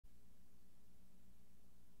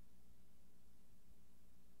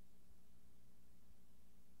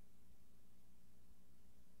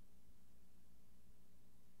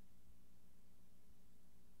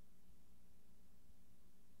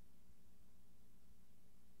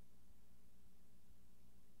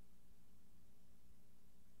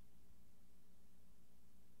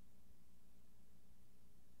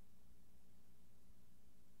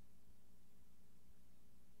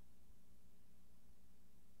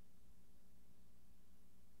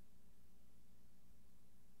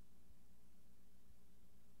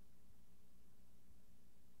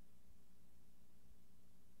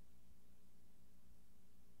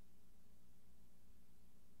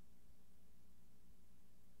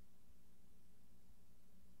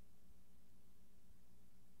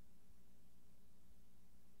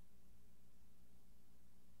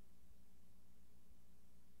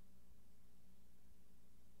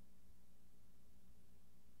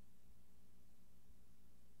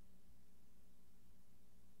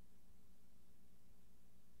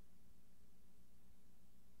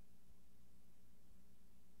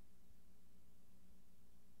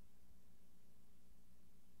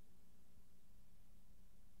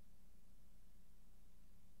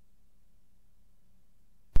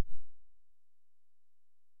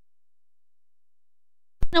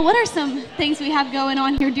Now, what are some things we have going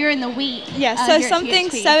on here during the week? Yes, so here at something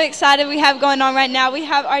THP? so excited we have going on right now. We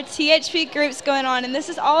have our THP groups going on, and this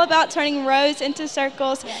is all about turning rows into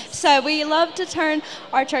circles. Yes. So we love to turn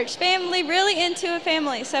our church family really into a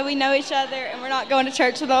family, so we know each other, and we're not going to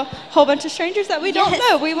church with a whole bunch of strangers that we don't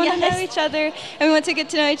know. We want to know each other, and we want to get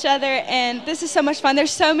to know each other, and this is so much fun. There's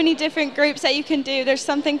so many different groups that you can do. There's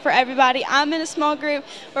something for everybody. I'm in a small group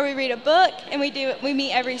where we read a book, and we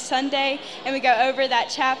meet every Sunday, and we go over that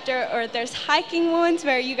chapter. Or there's hiking ones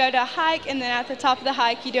where you go to a hike, and then at the top of the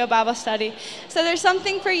hike you do a Bible study. So there's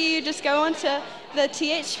something for you. Just go onto the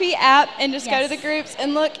THP app and just go to the groups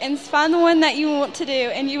and look and find the one that you want to do,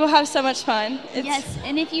 and you will have so much fun. Yes,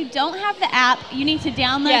 and if you don't have the app, you need to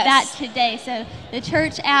download that today. So the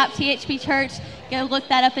church app, THP Church, go look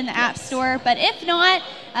that up in the App Store. But if not,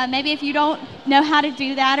 maybe if you don't know how to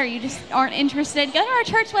do that or you just aren't interested, go to our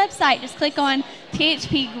church website. Just click on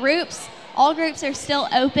THP Groups. All groups are still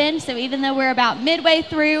open, so even though we're about midway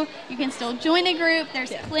through, you can still join a group.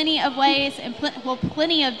 There's plenty of ways and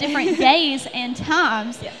plenty of different days and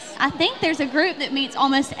times. Yes. I think there's a group that meets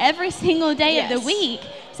almost every single day of the week.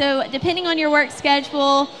 So depending on your work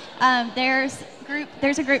schedule, there's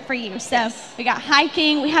a group for you. So we got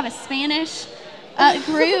hiking. We have a Spanish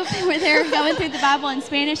group where they're going through the Bible in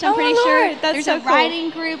Spanish. I'm pretty sure. That's there's a writing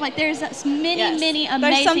group. Like there's many amazing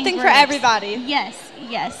There's something groups. for everybody.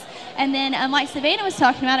 Yes. And then, like Savannah was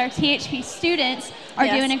talking about, our THP students are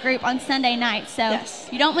doing a group on Sunday nights. So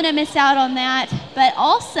you don't want to miss out on that. But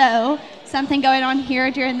also, something going on here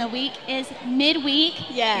during the week is midweek.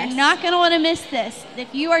 Yes. You're not going to want to miss this.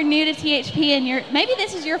 If you are new to THP and maybe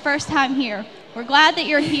this is your first time here, we're glad that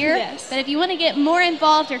you're here. But if you want to get more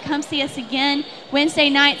involved or come see us again, Wednesday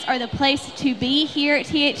nights are the place to be here at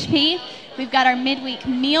THP. We've got our midweek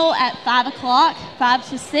meal at 5 o'clock, 5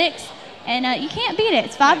 to 6. And you can't beat it.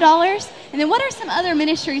 It's $5. And then what are some other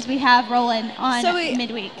ministries we have rolling on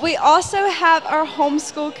midweek? We also have our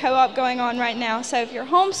homeschool co-op going on right now. So if you're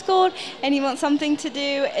homeschooled and you want something to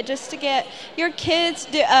do just to get your kids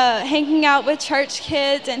hanging out with church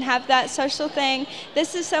kids and have that social thing,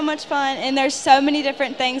 this is so much fun. And there's so many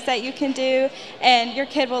different things that you can do, and your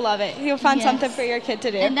kid will love it. You'll find something for your kid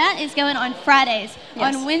to do. And that is going on Fridays.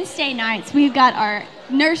 On Wednesday nights, we've got our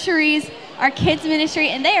nurseries, our kids ministry,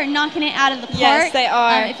 and they are knocking it out of the park. Yes, they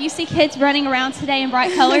are. If you see kids running around today in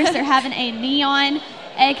bright colors, they're having a neon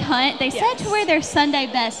egg hunt. They said to wear their Sunday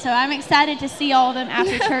best, so I'm excited to see all of them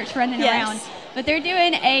after church running around. But they're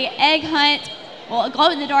doing a egg hunt, well, a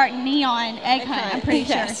glow-in-the-dark neon egg hunt, I'm pretty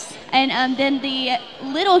sure. And then the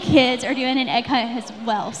little kids are doing an egg hunt as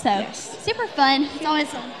well. So super fun. It's always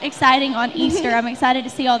exciting on Easter. I'm excited to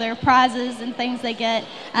see all their prizes and things they get.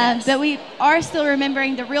 But we are still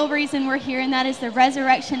remembering the real reason we're here, and that is the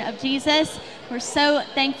resurrection of Jesus. We're so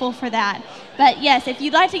thankful for that. But yes, if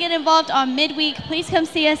you'd like to get involved on midweek, please come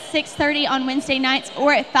see us 6:30 on Wednesday nights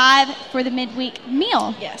or at 5 for the midweek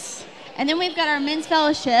meal. And then we've got our men's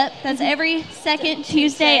fellowship. That's every second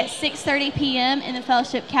Tuesday at 6:30 p.m. in the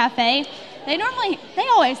Fellowship Cafe. They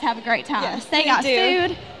always have a great time. They got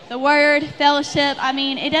food, the word, fellowship. I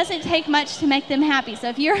mean, it doesn't take much to make them happy. So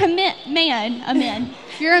if you're a man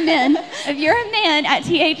at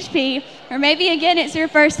THP, or maybe again it's your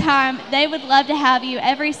first time, they would love to have you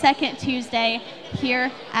every second Tuesday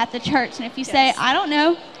here at the church. And if you say, I don't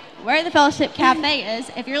know where the Fellowship Cafe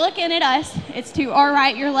is, if you're looking at us, it's to our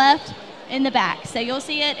right, your left, in the back. So you'll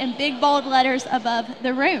see it in big bold letters above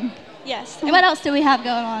the room. And what else do we have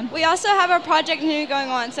going on? We also have our Project Renew going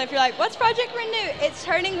on. So if you're like, what's Project Renew? It's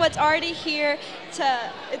turning what's already here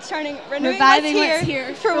renewing reviving what's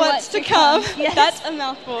here for what's to come. That's a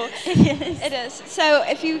mouthful. It is. So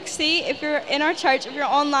if you're in our church, if you're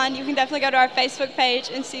online, you can definitely go to our Facebook page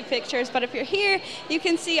and see pictures. But if you're here, you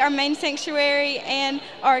can see our main sanctuary and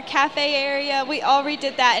our cafe area. We all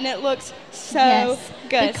redid that, and it looks so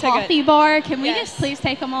good. The coffee bar. Can we just please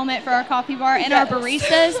take a moment for our coffee bar and our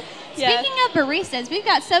baristas? Speaking of baristas, we've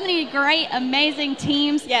got so many great, amazing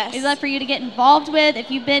teams we'd love for you to get involved with. If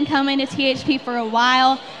you've been coming to THP for a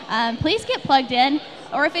while, please get plugged in.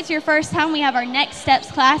 Or if it's your first time, we have our Next Steps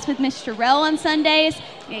class with Ms. Jarrell on Sundays.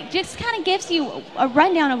 It just kind of gives you a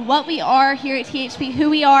rundown of what we are here at THP, who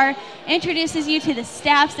we are, introduces you to the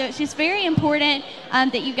staff. So it's just very important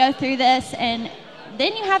that you go through this, and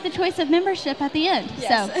then you have the choice of membership at the end.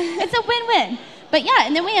 So it's a win-win. But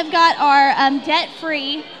and then we have got our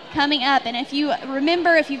debt-free coming up. And if you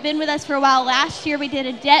remember, if you've been with us for a while, last year we did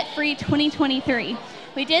a debt-free 2023.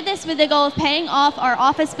 We did this with the goal of paying off our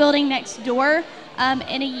office building next door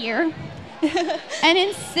in a year. And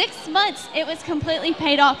in 6 months, it was completely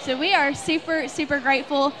paid off. So we are super, super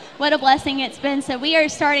grateful. What a blessing it's been. So we are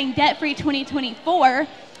starting Debt Free 2024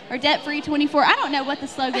 or debt-free 24. I don't know what the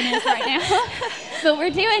slogan is right now. But we're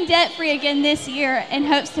doing debt-free again this year in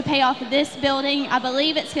hopes to pay off this building. I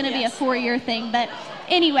believe it's going to be a 4-year thing. But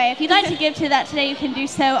anyway, if you'd like to give to that today, you can do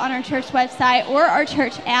so on our church website or our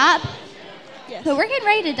church app. Yes. But we're getting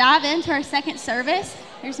ready to dive into our second service.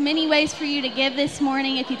 There's many ways for you to give this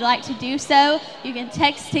morning if you'd like to do so. You can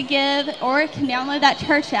text to give or you can download that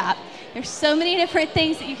church app. There's so many different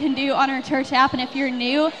things that you can do on our church app, and if you're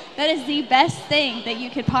new, that is the best thing that you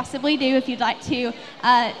could possibly do if you'd like to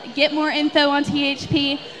get more info on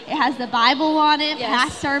THP. It has the Bible on it,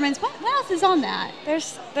 past sermons. What else is on that?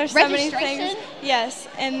 There's so many things. Yes,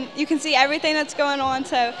 and you can see everything that's going on.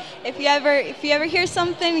 So if you ever hear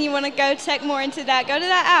something and you want to go check more into that, go to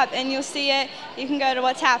that app and you'll see it. You can go to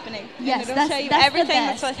what's happening. Yes, it'll show you everything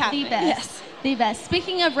that's what's happening. The best. Yes. The best.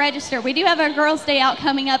 Speaking of register, we do have our Girls' Day Out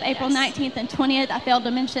coming up April 19th and 20th. I failed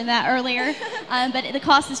to mention that earlier. But the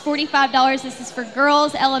cost is $45. This is for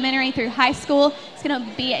girls, elementary through high school. It's going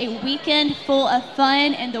to be a weekend full of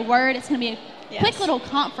fun and the Word. It's going to be a quick little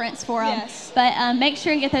conference for them. Yes. But make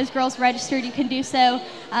sure and get those girls registered. You can do so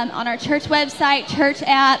on our church website, church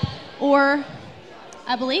app, or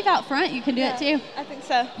I believe out front you can do it too. I think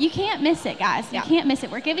so. You can't miss it, guys. You can't miss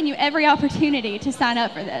it. We're giving you every opportunity to sign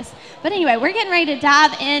up for this. But anyway, we're getting ready to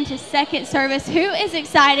dive into second service. Who is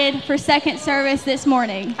excited for second service this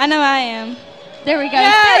morning? I know I am. There we go.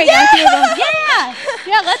 There we go.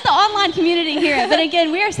 Yeah, let the online community hear it. But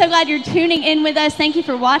again, we are so glad you're tuning in with us. Thank you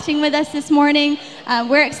for watching with us this morning.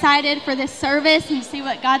 We're excited for this service and to see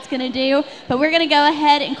what God's going to do. But we're going to go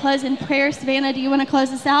ahead and close in prayer. Savannah, do you want to close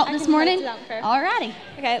us out this morning? All righty.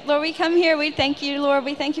 Okay, Lord, we come here. We thank you, Lord.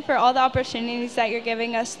 We thank you for all the opportunities that you're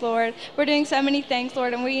giving us, Lord. We're doing so many things,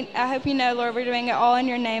 Lord, and I hope you know, Lord, we're doing it all in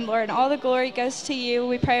your name, Lord, and all the glory goes to you.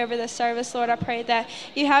 We pray over this service, Lord. I pray that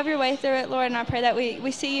you have your way through it, Lord, and I pray that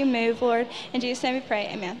we see you move, Lord. In Jesus' name we pray.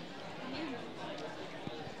 Amen.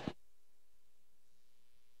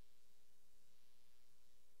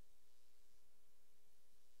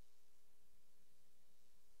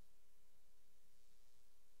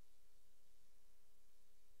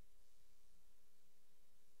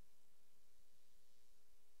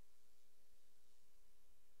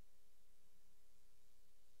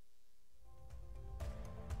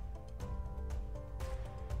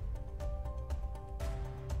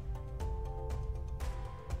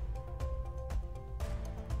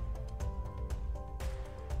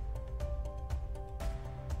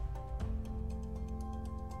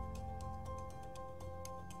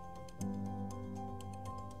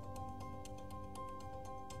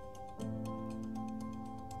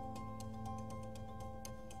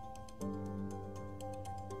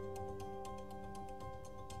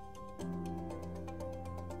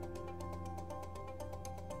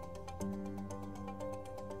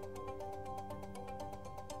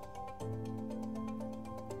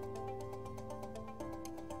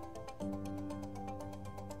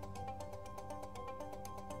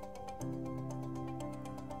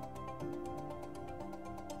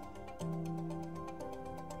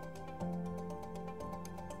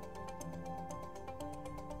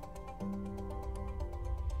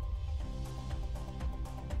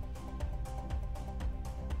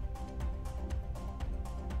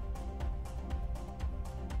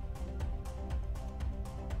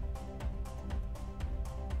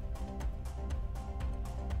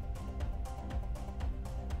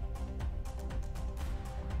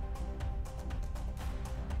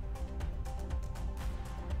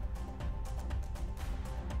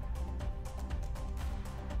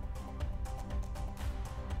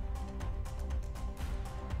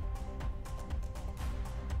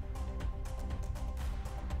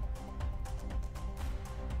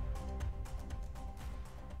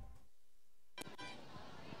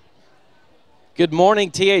 Good morning,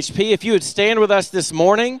 THP. If you would stand with us this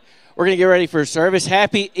morning, we're going to get ready for service.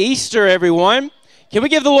 Happy Easter, everyone. Can we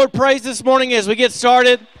give the Lord praise this morning as we get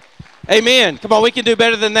started? Amen. Come on, we can do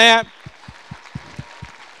better than that.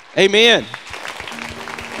 Amen.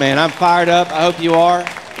 Man, I'm fired up. I hope you are.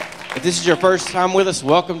 If this is your first time with us,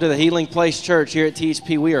 welcome to the Healing Place Church here at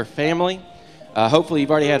THP. We are family. Hopefully, you've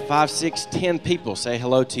already had 5, 6, 10 people say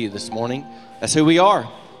hello to you this morning. That's who we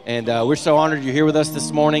are. And we're so honored you're here with us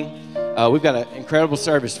this morning. We've got an incredible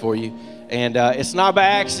service for you. And it's not by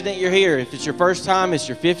accident you're here. If it's your first time, it's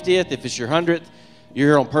your 50th. If it's your 100th, you're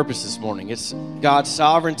here on purpose this morning. It's God's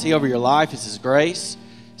sovereignty over your life. It's His grace.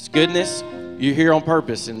 It's goodness. You're here on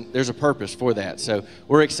purpose, and there's a purpose for that. So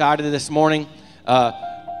we're excited this morning.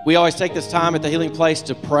 We always take this time at the Healing Place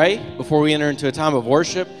to pray before we enter into a time of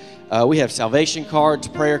worship. We have salvation cards,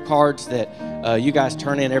 prayer cards that you guys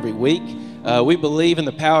turn in every week. We believe in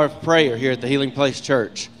the power of prayer here at the Healing Place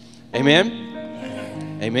Church.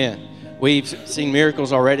 Amen? Amen. We've seen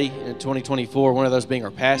miracles already in 2024, one of those being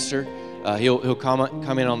our pastor. He'll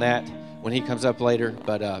comment on that when he comes up later.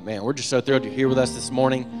 But, man, we're just so thrilled you're here with us this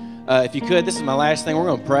morning. If you could, this is my last thing. We're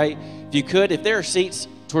going to pray. If you could, if there are seats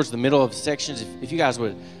towards the middle of sections, if you guys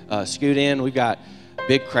would scoot in. We've got a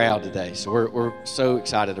big crowd today, so we're so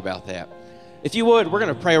excited about that. If you would, we're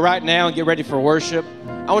going to pray right now and get ready for worship.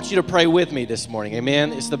 I want you to pray with me this morning,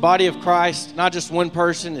 amen? It's the body of Christ, not just one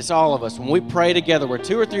person, it's all of us. When we pray together, where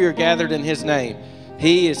 2 or 3 are gathered in His name,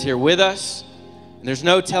 He is here with us. And there's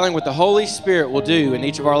no telling what the Holy Spirit will do in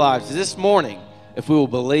each of our lives this morning if we will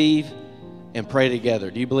believe and pray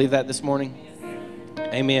together. Do you believe that this morning?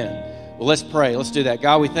 Amen. Well, let's pray. Let's do that.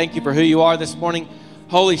 God, we thank you for who you are this morning.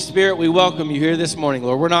 Holy Spirit, we welcome you here this morning,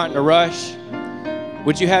 Lord. We're not in a rush.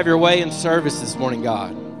 Would you have your way in service this morning,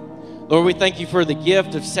 God? Lord, we thank you for the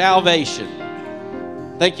gift of salvation.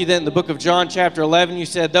 Thank you that in the book of John chapter 11, you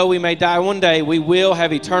said, though we may die one day, we will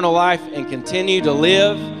have eternal life and continue to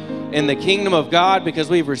live in the kingdom of God because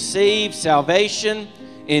we've received salvation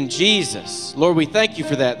in Jesus. Lord, we thank you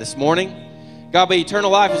for that this morning. God, but eternal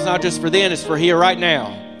life is not just for then, it's for here right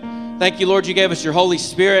now. Thank you, Lord, you gave us your Holy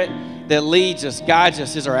Spirit that leads us, guides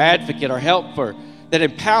us, is our advocate, our helper, that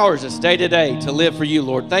empowers us day to day to live for you,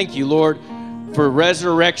 Lord. Thank you, Lord, for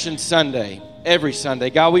Resurrection Sunday, every Sunday.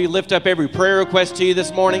 God, we lift up every prayer request to you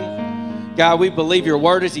this morning. God, we believe your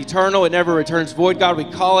word is eternal. It never returns void. God, we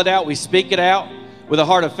call it out. We speak it out with a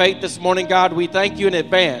heart of faith this morning. God, we thank you in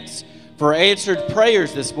advance for answered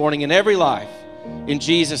prayers this morning in every life. In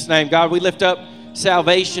Jesus' name, God, we lift up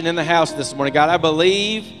salvation in the house this morning. God, I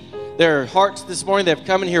believe there are hearts this morning that have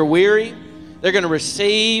come in here weary. They're going to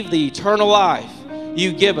receive the eternal life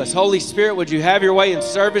you give us. Holy Spirit, would you have your way in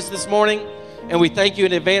service this morning? And we thank you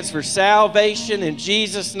in advance for salvation in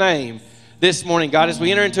Jesus' name this morning. God, as we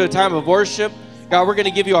enter into a time of worship, God, we're going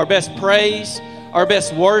to give you our best praise, our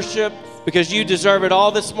best worship, because you deserve it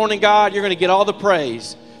all this morning, God. You're going to get all the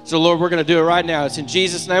praise. So, Lord, we're going to do it right now. It's in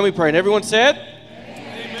Jesus' name we pray. And everyone said?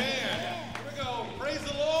 Amen. Here we go. Praise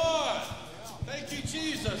the Lord. Thank you,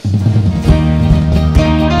 Jesus.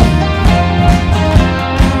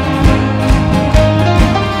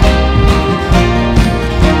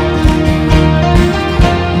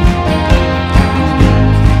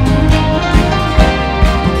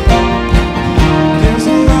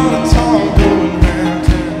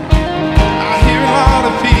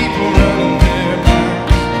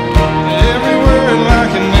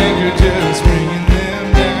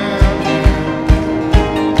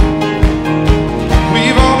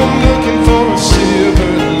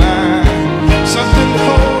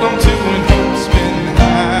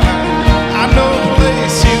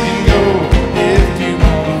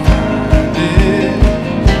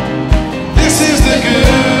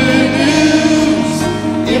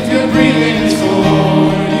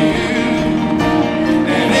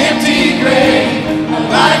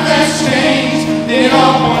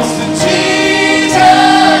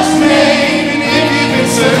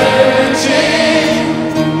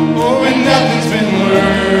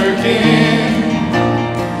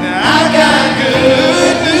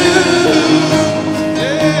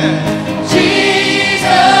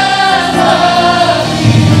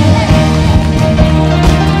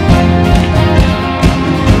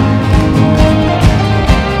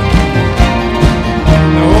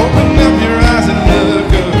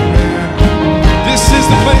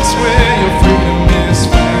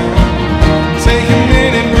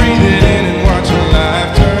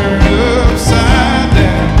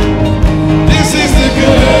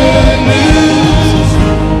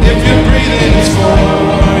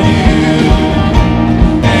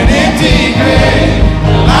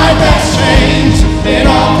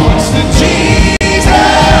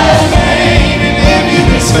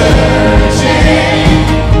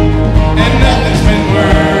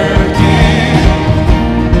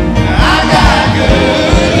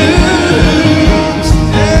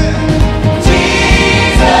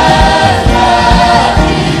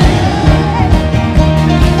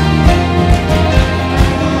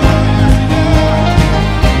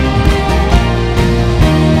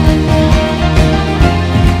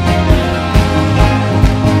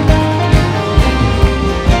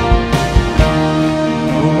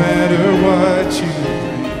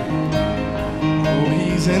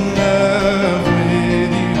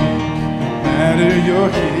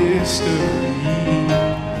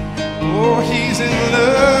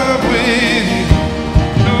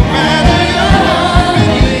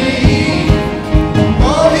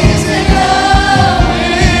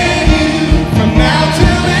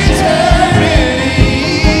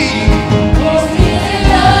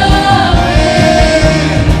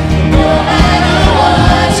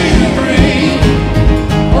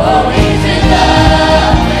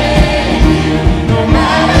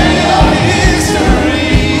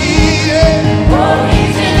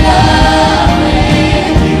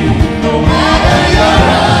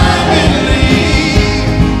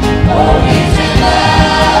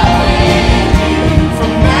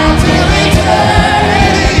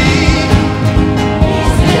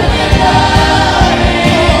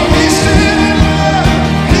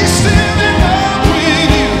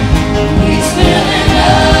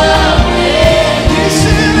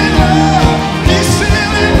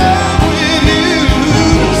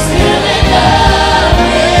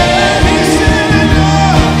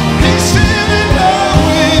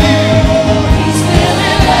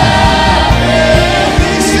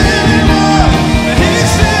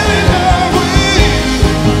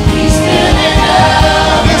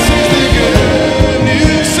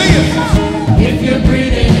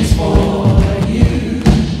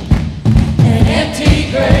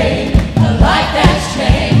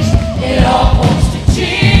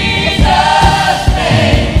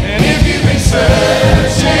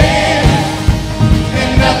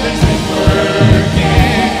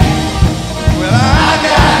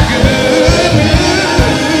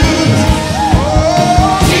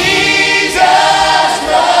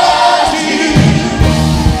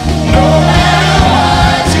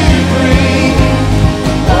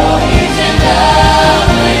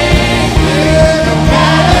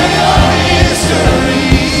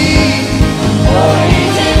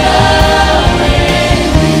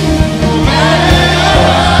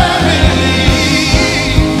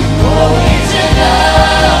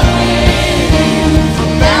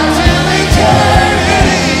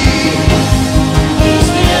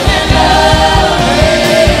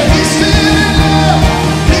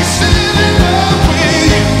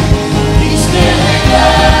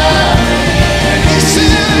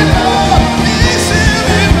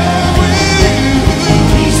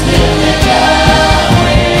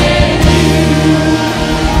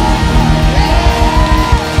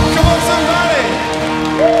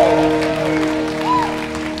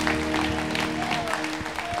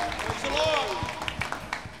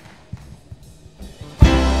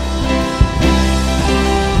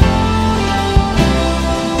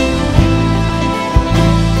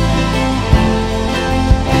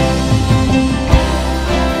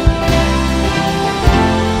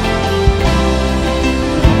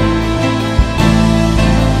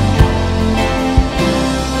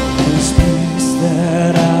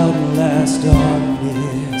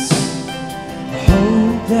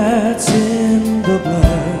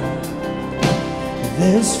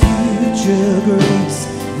 future grace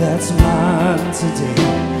that's mine today,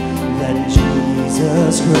 that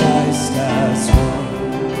Jesus Christ has won,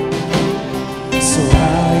 so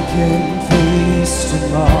I can face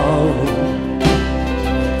tomorrow.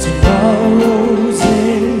 Tomorrow's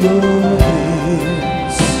in your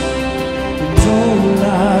hands, and all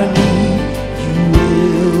I need you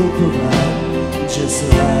will provide, just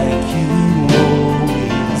like you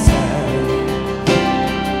always have.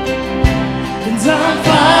 And I'm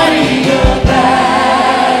fighting a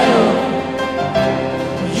battle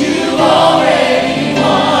you've already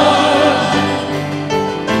won.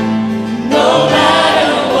 No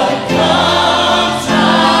matter what comes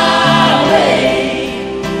my way,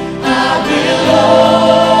 I will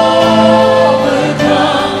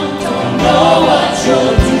overcome. Don't know what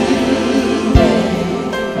you're doing,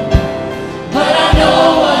 but I know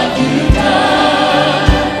what you've done.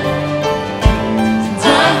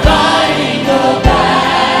 I'm fighting the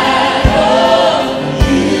battle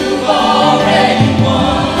you've already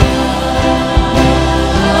won.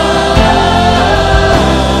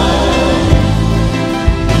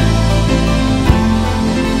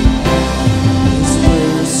 His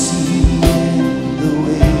mercy in the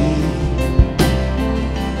way,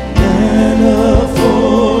 manna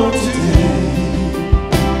for today.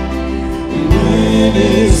 When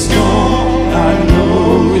it's gone, I know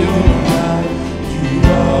you're right. You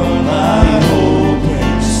are my hope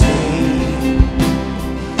and stay.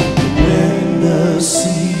 When the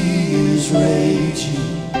sea is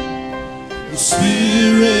raging, your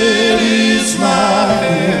spirit is my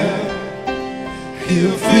hand.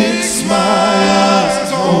 He'll fix my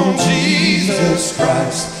eyes on Jesus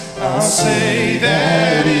Christ. I'll say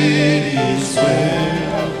that it is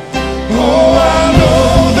well. Oh, I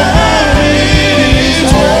know that it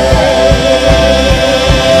is well.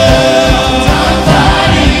 I'm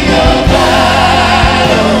fighting a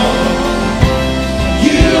battle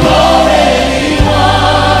you already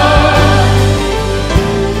won.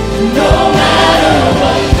 No matter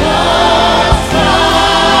what comes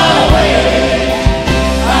my way,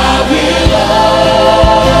 I will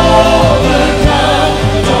overcome.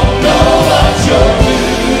 Don't know what you're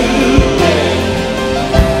doing,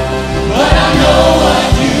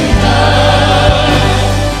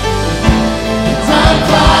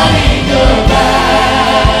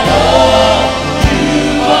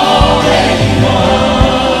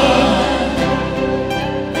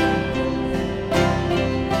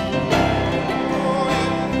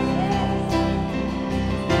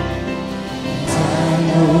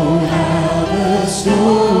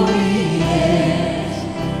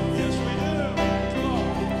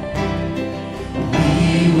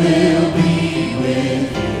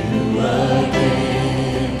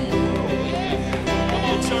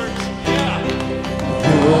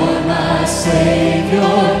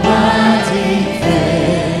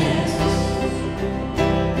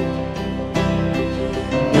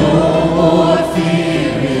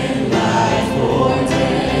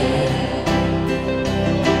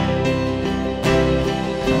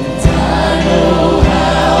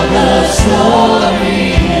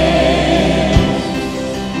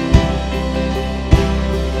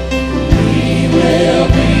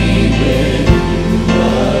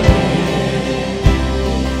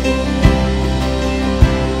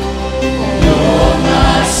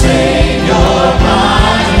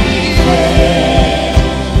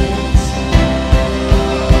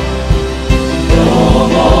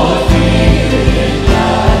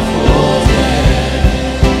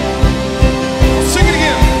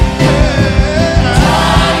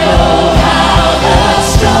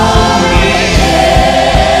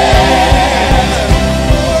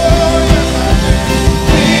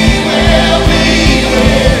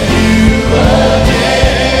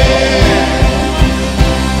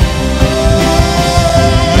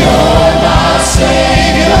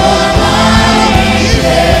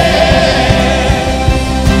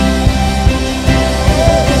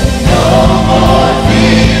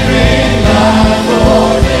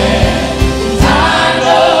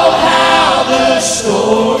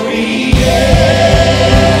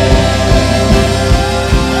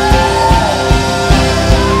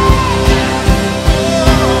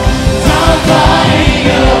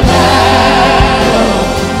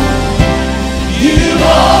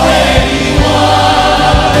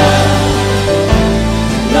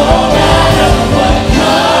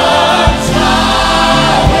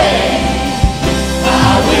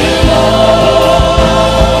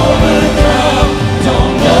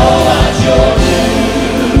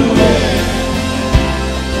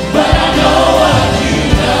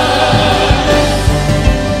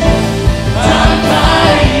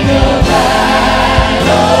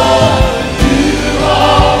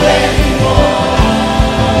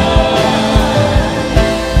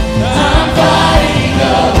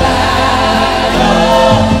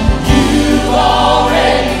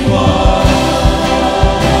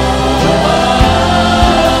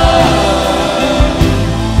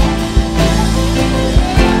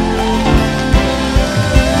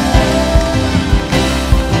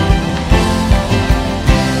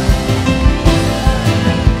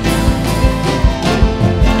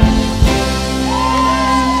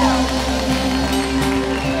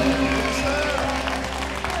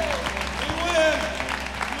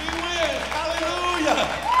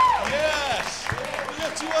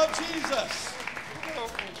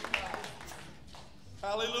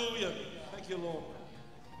 Hallelujah. Thank you, Lord.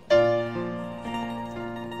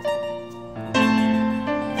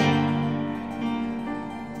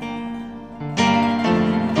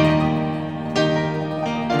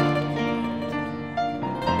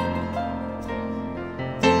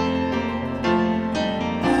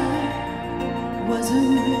 Wasn't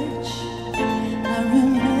rich, I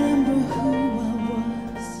remember who I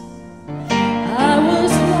was. I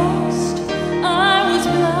was lost, I was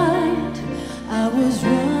blind, I was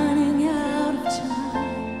running out of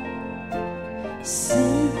time.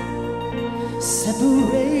 Sin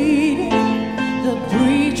separated, the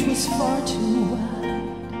breach was far too wide.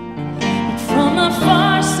 But from the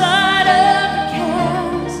far side of the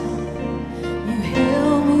chasm, you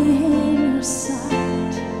held me in your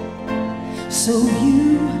sight. So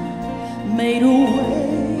you made a way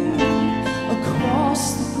across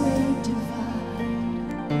the great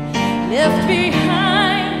divide, left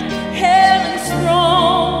behind heaven's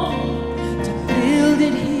throne to build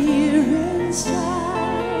it here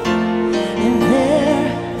inside. And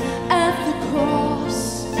there at the cross,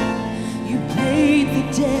 you paid the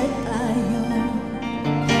debt I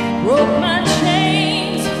owe, broke my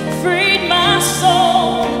chains, freed my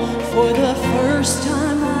soul. For the first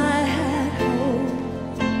time I had hope.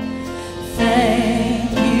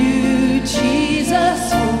 Thank you, Jesus,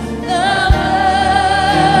 for the blood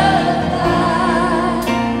applied.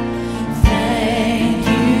 Thank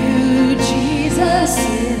you, Jesus,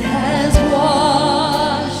 it has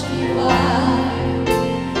washed me white.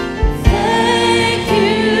 Thank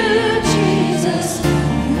you, Jesus,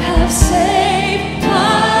 you have saved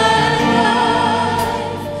my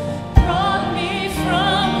life, brought me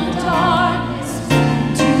from the darkness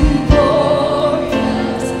to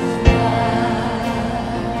glorious light.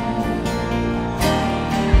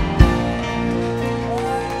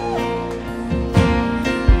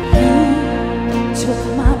 You took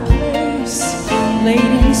my place,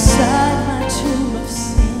 laid inside my tomb of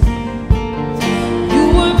sin. You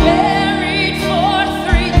were buried for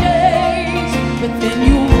 3 days, but then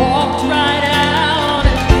you walked right out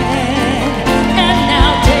again. And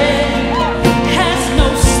now death has no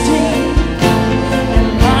sting, and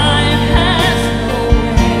life has no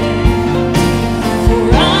end. For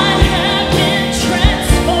I have been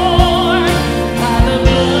transformed by the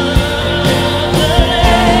blood of the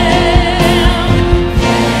Lamb.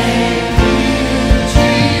 Thank you,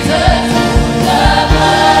 Jesus, for the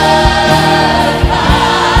blood applied.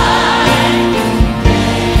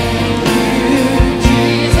 Thank you,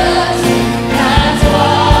 Jesus, has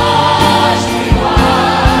washed me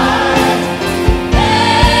white.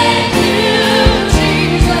 Thank you,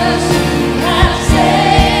 Jesus, has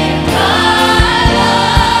saved my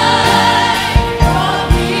life, brought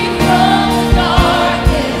me from the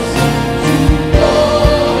darkness to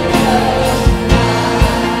glorious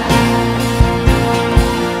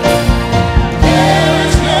There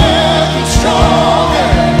is nothing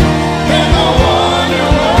stronger than the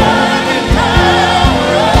wonder-working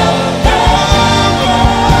power of the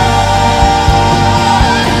blood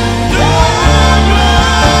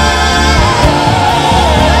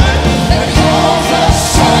that calls us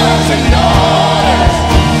sons and daughters.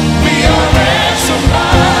 We are ransomed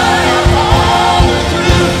by our Father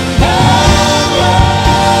through the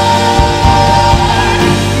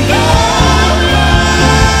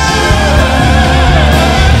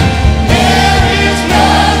There is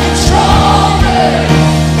nothing stronger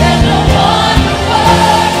than the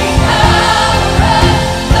wonder-working power of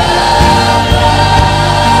the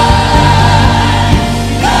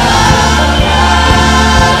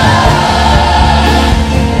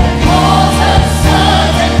calls us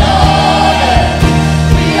sons and daughters.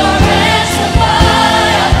 We are ransomed by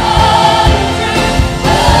our Father through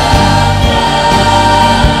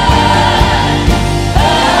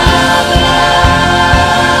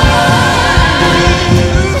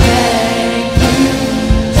Thank you,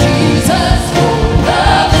 Jesus, for the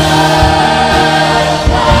blood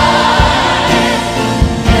applied.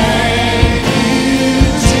 Thank you,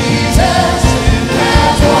 Jesus,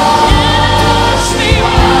 has washed me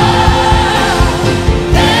white.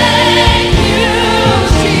 Thank you,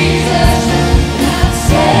 Jesus, has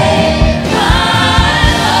saved my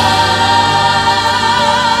life.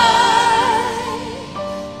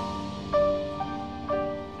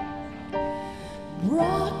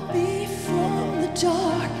 Brought me from the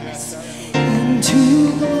darkness into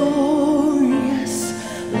glorious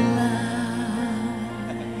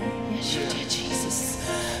light. Yes, you did, Jesus.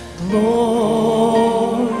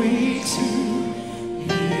 Glory to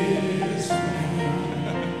His name.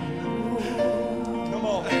 Come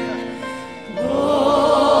on.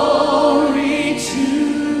 Glory to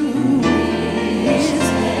His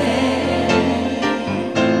name.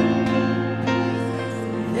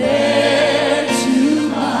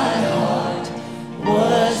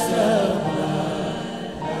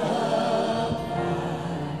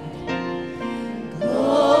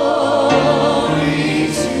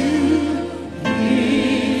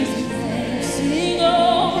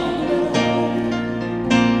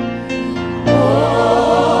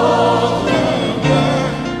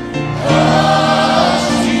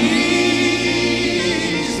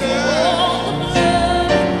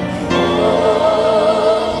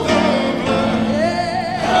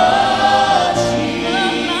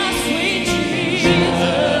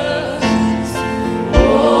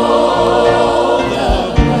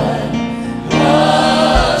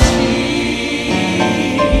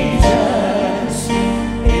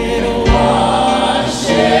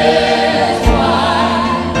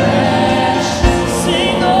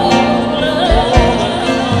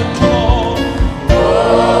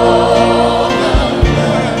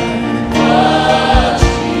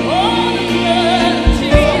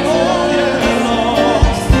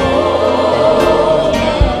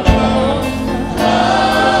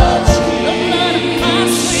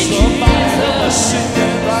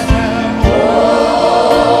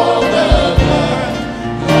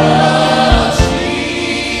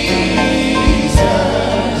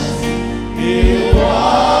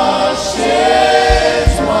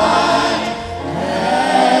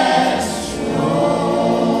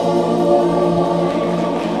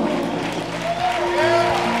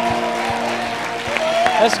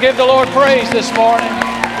 give the Lord praise this morning.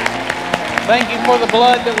 Thank you for the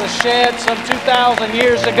blood that was shed some 2,000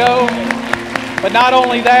 years ago. But not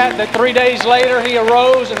only that 3 days later He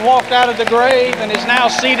arose and walked out of the grave and is now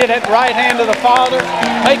seated at the right hand of the Father,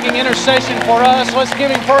 making intercession for us. Let's give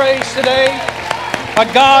Him praise today. A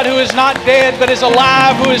God who is not dead but is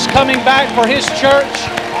alive, who is coming back for His church.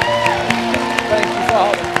 Thank you,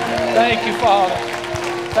 Father. Thank you, Father.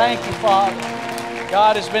 Thank you, Father.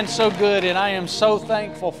 God has been so good, and I am so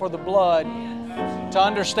thankful for the blood to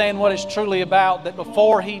understand what it's truly about, that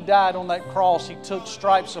before He died on that cross, He took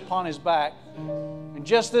stripes upon His back. And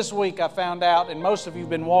just this week I found out, and most of you have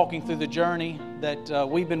been walking through the journey that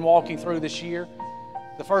we've been walking through this year.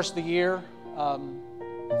 The first of the year,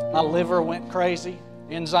 my liver went crazy.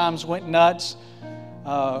 Enzymes went nuts.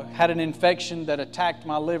 Had an infection that attacked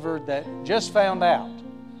my liver that just found out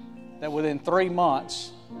that within 3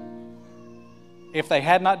 months, if they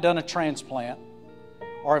had not done a transplant,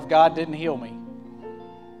 or if God didn't heal me,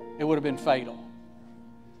 it would have been fatal.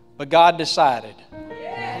 But God decided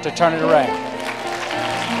to turn it around.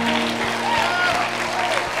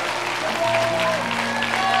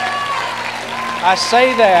 I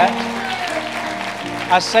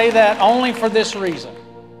say that only for this reason.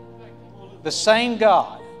 The same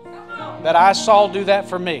God that I saw do that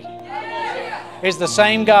for me is the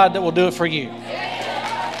same God that will do it for you.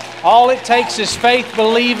 All it takes is faith,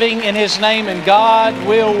 believing in His name, and God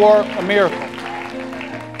will work a miracle.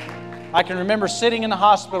 I can remember sitting in the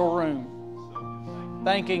hospital room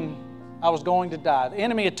thinking I was going to die. The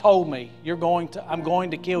enemy had told me, I'm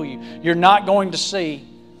going to kill you. You're not going to see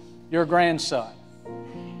your grandson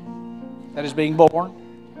that is being born.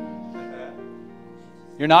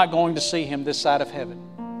 You're not going to see him this side of heaven.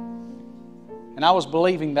 And I was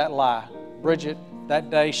believing that lie. Bridget, that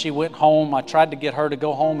day she went home. I tried to get her to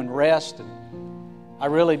go home and rest. And I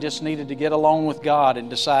really just needed to get alone with God and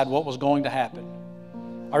decide what was going to happen.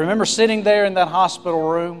 I remember sitting there in that hospital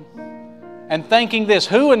room and thinking this,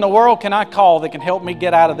 who in the world can I call that can help me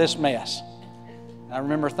get out of this mess? And I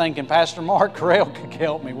remember thinking, Pastor Mark Correll could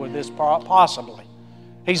help me with this possibly.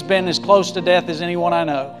 He's been as close to death as anyone I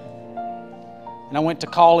know. And I went to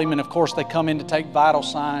call him, and of course they come in to take vital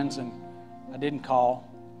signs, and I didn't call.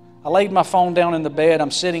 I laid my phone down in the bed.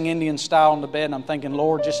 I'm sitting Indian style on the bed, and I'm thinking,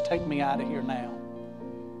 Lord, just take me out of here now.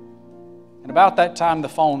 And about that time, the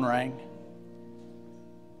phone rang.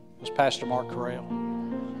 It was Pastor Mark Correll.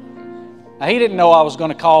 Now, he didn't know I was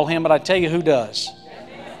going to call him, but I tell you who does.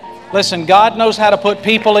 Listen, God knows how to put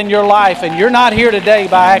people in your life, and you're not here today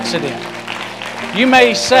by accident. You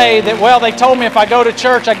may say that, well, they told me if I go to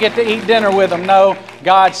church, I get to eat dinner with them. No,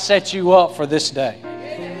 God set you up for this day.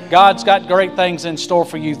 God's got great things in store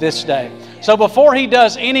for you this day. So before He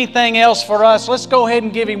does anything else for us, let's go ahead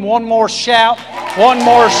and give Him one more shout of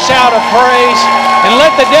praise. And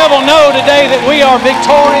let the devil know today that we are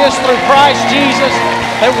victorious through Christ Jesus,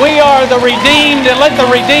 that we are the redeemed, and let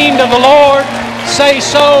the redeemed of the Lord say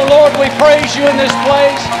so. Lord, we praise You in this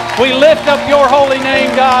place. We lift up Your holy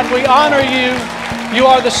name, God. We honor You. You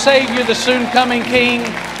are the Savior, the soon-coming King,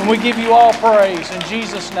 and we give You all praise in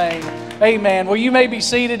Jesus' name. Amen. Well, you may be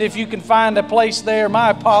seated if you can find a place there.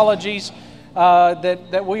 My apologies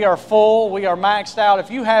that we are full. We are maxed out.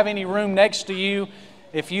 If you have any room next to you,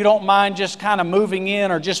 if you don't mind just kind of moving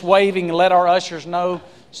in or just waving and let our ushers know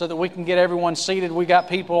so that we can get everyone seated. We got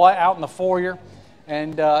people out in the foyer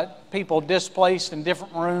and people displaced in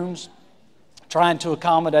different rooms trying to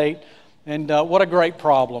accommodate. And what a great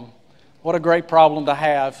problem. What a great problem to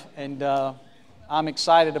have. And I'm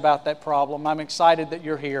excited about that problem. I'm excited that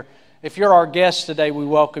you're here. If you're our guest today, we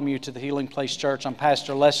welcome you to the Healing Place Church. I'm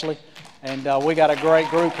Pastor Leslie, and we got a great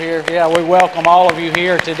group here. Yeah, we welcome all of you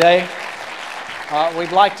here today.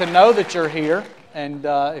 We'd like to know that you're here, and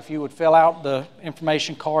if you would fill out the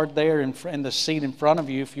information card there in the seat in front of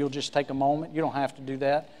you, if you'll just take a moment. You don't have to do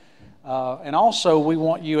that. And also, we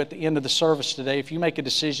want you at the end of the service today, if you make a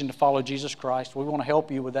decision to follow Jesus Christ, we want to help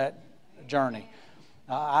you with that journey.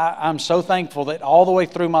 I'm so thankful that all the way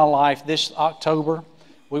through my life, this October,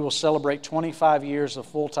 we will celebrate 25 years of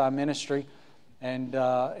full-time ministry, and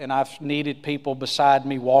I've needed people beside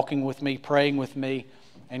me, walking with me, praying with me,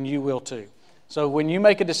 and you will too. So when you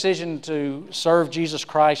make a decision to serve Jesus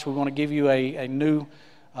Christ, we want to give you a new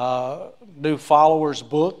followers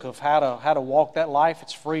book of how to walk that life.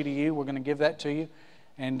 It's free to you. We're going to give that to you,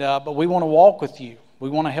 but we want to walk with you. We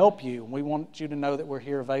want to help you. We want you to know that we're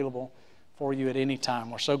here available for you at any time.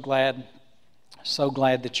 We're so glad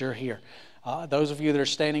that you're here. Those of you that are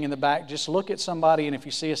standing in the back, just look at somebody, and if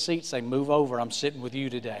you see a seat, say, move over, I'm sitting with you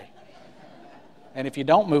today. And if you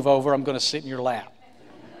don't move over, I'm going to sit in your lap.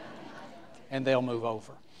 And they'll move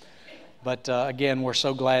over. But again, we're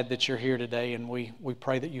so glad that you're here today, and we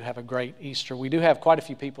pray that you have a great Easter. We do have quite a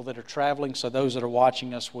few people that are traveling, so those that are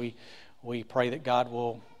watching us, we pray that God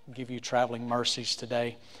will give you traveling mercies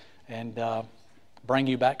today and bring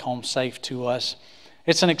you back home safe to us.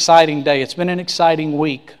 It's an exciting day. It's been an exciting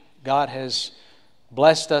week. God has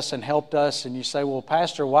blessed us and helped us. And you say, well,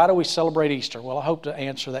 Pastor, why do we celebrate Easter? Well, I hope to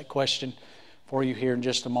answer that question for you here in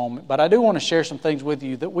just a moment. But I do want to share some things with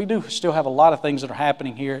you that we do still have a lot of things that are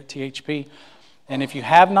happening here at THP. And if you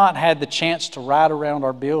have not had the chance to ride around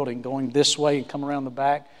our building, going this way and come around the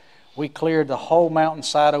back, we cleared the whole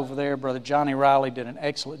mountainside over there. Brother Johnny Riley did an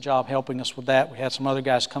excellent job helping us with that. We had some other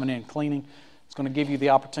guys coming in and cleaning. It's going to give you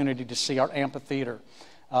the opportunity to see our amphitheater.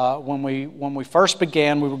 When we first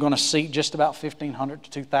began, we were going to seat just about 1,500 to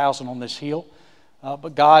 2,000 on this hill.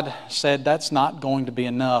 But God said that's not going to be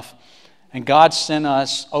enough. And God sent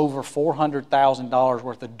us over $400,000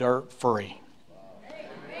 worth of dirt free.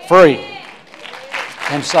 Free.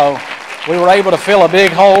 And so we were able to fill a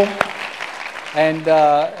big hole. And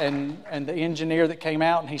the engineer that came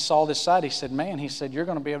out and he saw this site, he said, man, he said, you're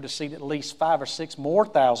going to be able to seat at least 5,000 or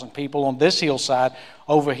 6,000 people on this hillside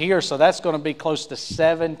over here. So that's going to be close to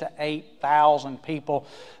 7,000 to 8,000 people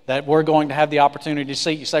that we're going to have the opportunity to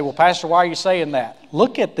seat. You say, well, Pastor, why are you saying that?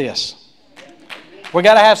 Look at this. We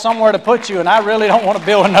got to have somewhere to put you, and I really don't want to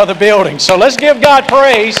build another building. So let's give God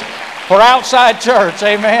praise for outside church.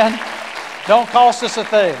 Amen. Don't cost us a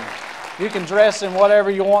thing. You can dress in whatever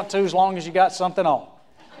you want to as long as you got something on.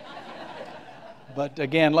 But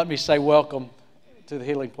again, let me say welcome to the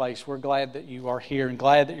Healing Place. We're glad that you are here and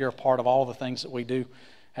glad that you're a part of all the things that we do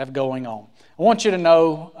have going on. I want you to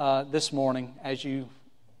know this morning, as you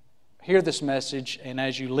hear this message and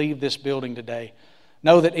as you leave this building today,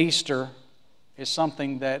 know that Easter is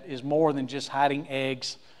something that is more than just hiding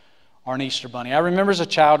eggs or an Easter bunny. I remember as a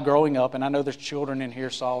child growing up, and I know there's children in here,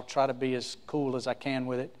 so I'll try to be as cool as I can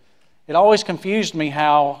with it. It always confused me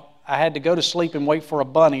how I had to go to sleep and wait for a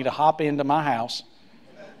bunny to hop into my house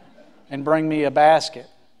and bring me a basket.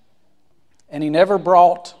 And he never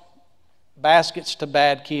brought baskets to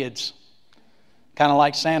bad kids, kind of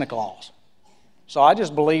like Santa Claus. So I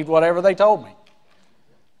just believed whatever they told me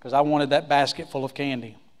because I wanted that basket full of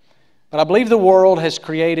candy. But I believe the world has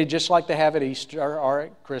created, just like they have at Easter or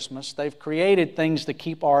at Christmas, they've created things to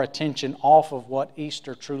keep our attention off of what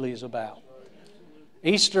Easter truly is about.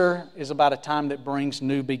 Easter is about a time that brings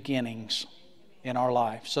new beginnings in our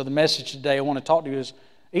life. So the message today I want to talk to you is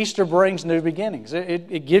Easter brings new beginnings.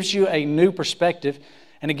 It gives you a new perspective,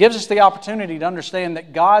 and it gives us the opportunity to understand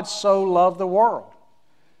that God so loved the world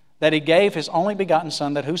that He gave His only begotten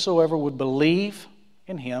Son, that whosoever would believe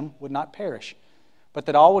in Him would not perish, but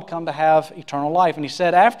that all would come to have eternal life. And He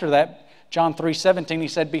said after that, John 3:17, He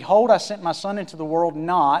said, behold, I sent my Son into the world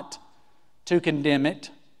not to condemn it,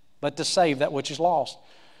 but to save that which is lost.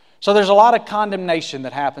 So there's a lot of condemnation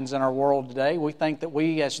that happens in our world today. We think that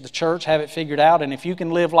we as the church have it figured out, and if you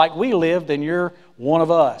can live like we live, then you're one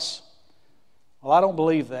of us. Well, I don't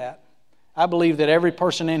believe that. I believe that every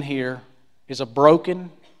person in here is a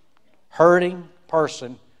broken, hurting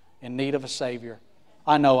person in need of a Savior.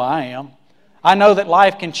 I know I am. I know that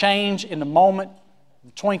life can change in the moment,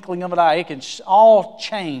 the twinkling of an eye. It can all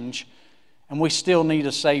change, and we still need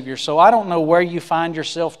a Savior. So I don't know where you find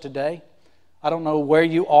yourself today. I don't know where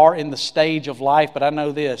you are in the stage of life, but I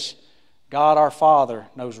know this. God our Father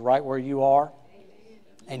knows right where you are,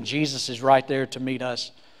 and Jesus is right there to meet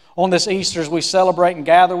us. On this Easter, as we celebrate and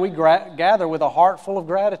gather, we gather with a heart full of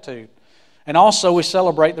gratitude. And also we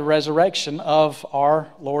celebrate the resurrection of our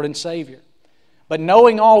Lord and Savior. But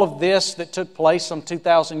knowing all of this that took place some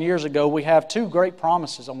 2,000 years ago, we have two great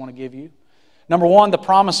promises I want to give you. Number one, the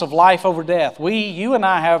promise of life over death. You and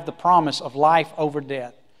I have the promise of life over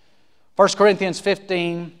death. 1 Corinthians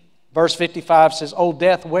 15, verse 55 says, O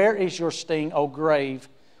death, where is your sting? O grave,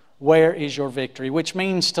 where is your victory? Which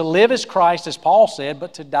means to live is Christ, as Paul said,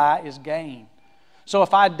 but to die is gain. So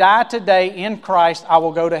if I die today in Christ, I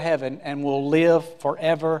will go to heaven and will live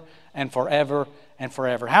forever and forever and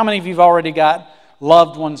forever. How many of you have already got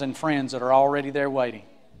loved ones and friends that are already there waiting?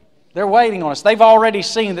 They're waiting on us. They've already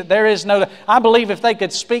seen that there is no... I believe if they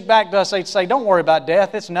could speak back to us, they'd say, don't worry about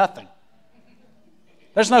death, it's nothing.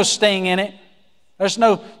 There's no sting in it. There's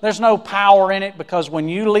no power in it, because when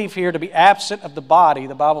you leave here, to be absent of the body,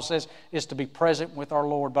 the Bible says, is to be present with our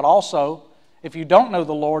Lord. But also, if you don't know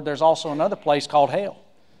the Lord, there's also another place called hell.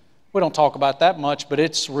 We don't talk about that much, but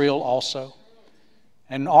it's real also.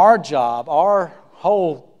 And our job, our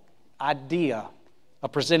whole idea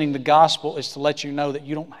of presenting the gospel is to let you know that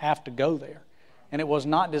you don't have to go there. And it was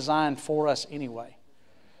not designed for us anyway.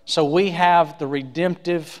 So we have the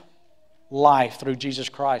redemptive life through Jesus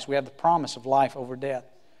Christ. We have the promise of life over death.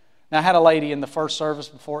 Now, I had a lady in the first service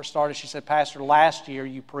before it started. She said, Pastor, last year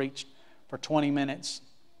you preached for 20 minutes.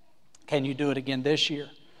 Can you do it again this year?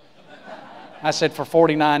 I said, for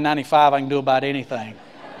 $49.95, I can do about anything.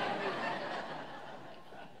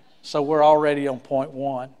 So we're already on point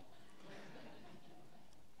one.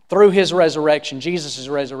 Through His resurrection, Jesus'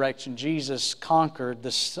 resurrection, Jesus conquered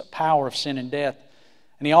the power of sin and death.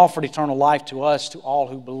 And He offered eternal life to us, to all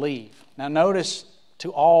who believe. Now notice,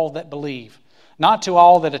 to all that believe. Not to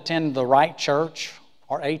all that attend the right church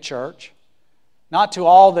or a church. Not to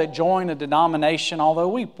all that join a denomination, although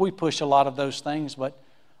we push a lot of those things. But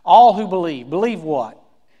all who believe. Believe what?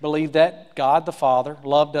 Believe that God the Father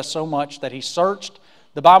loved us so much that He searched,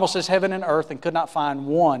 the Bible says, heaven and earth, and could not find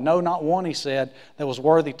one. No, not one, He said, that was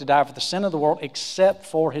worthy to die for the sin of the world except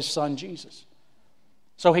for His Son Jesus.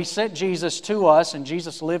 So He sent Jesus to us, and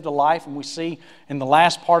Jesus lived a life, and we see in the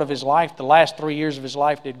last part of His life, the last 3 years of His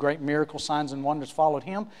life, did great miracles, signs, and wonders followed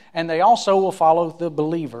Him, and they also will follow the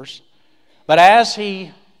believers. But as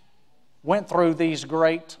He went through these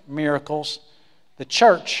great miracles, the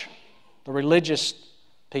church, the religious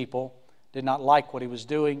people, did not like what He was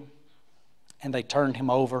doing, and they turned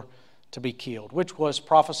Him over to be killed, which was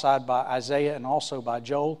prophesied by Isaiah and also by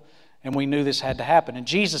Joel. And we knew this had to happen. And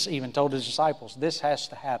Jesus even told His disciples, this has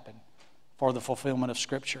to happen for the fulfillment of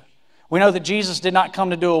Scripture. We know that Jesus did not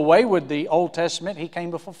come to do away with the Old Testament. He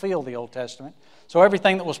came to fulfill the Old Testament. So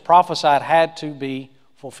everything that was prophesied had to be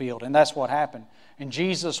fulfilled. And that's what happened. And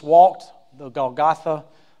Jesus walked the Golgotha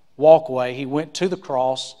walkway. He went to the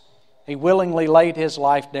cross. He willingly laid His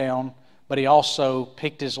life down, but He also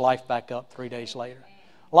picked His life back up 3 days later.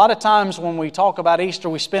 A lot of times when we talk about Easter,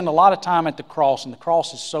 we spend a lot of time at the cross, and the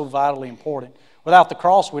cross is so vitally important. Without the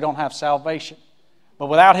cross, we don't have salvation. But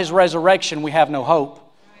without His resurrection, we have no hope.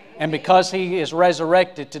 And because He is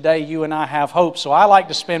resurrected, today you and I have hope. So I like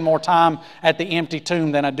to spend more time at the empty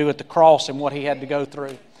tomb than I do at the cross and what He had to go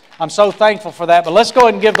through. I'm so thankful for that. But let's go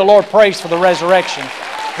ahead and give the Lord praise for the resurrection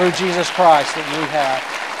through Jesus Christ that we have.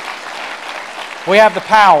 We have the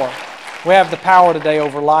power. We have the power today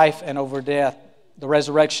over life and over death. The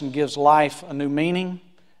resurrection gives life a new meaning.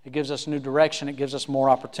 It gives us new direction. It gives us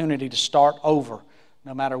more opportunity to start over,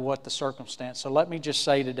 no matter what the circumstance. So let me just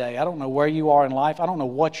say today, I don't know where you are in life. I don't know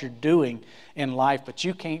what you're doing in life, but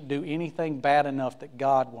you can't do anything bad enough that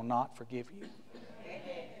God will not forgive you.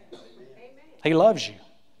 He loves you.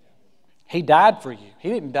 He died for you. He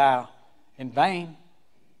didn't die in vain.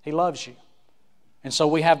 He loves you. And so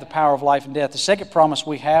we have the power of life and death. The second promise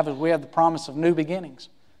we have is we have the promise of new beginnings.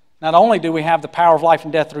 Not only do we have the power of life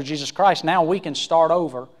and death through Jesus Christ, now we can start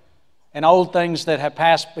over, and old things that have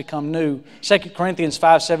passed become new. 2 Corinthians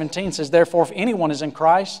 5:17 says, therefore, if anyone is in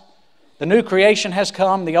Christ, the new creation has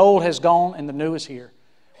come, the old has gone, and the new is here.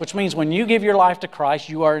 Which means when you give your life to Christ,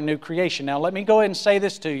 you are a new creation. Now let me go ahead and say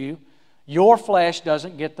this to you. Your flesh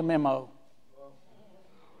doesn't get the memo.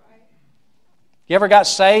 You ever got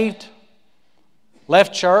saved,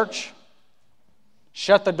 left church,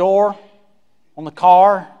 shut the door on the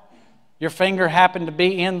car, your finger happened to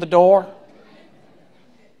be in the door?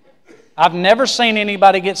 I've never seen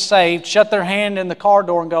anybody get saved, shut their hand in the car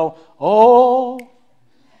door and go, oh,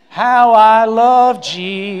 how I love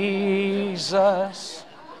Jesus.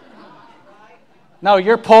 No,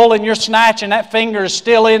 you're pulling, you're snatching, that finger is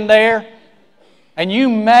still in there. And you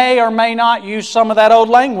may or may not use some of that old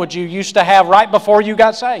language you used to have right before you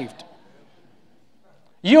got saved.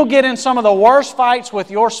 You'll get in some of the worst fights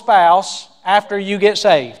with your spouse after you get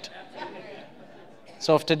saved.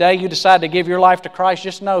 So if today you decide to give your life to Christ,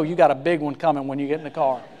 just know you got a big one coming when you get in the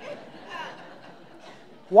car.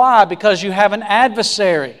 Why? Because you have an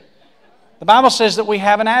adversary. The Bible says that we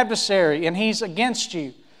have an adversary and he's against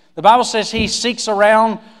you. The Bible says he seeks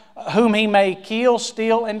around whom he may kill,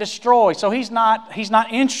 steal, and destroy. So he's not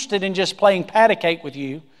interested in just playing patty cake with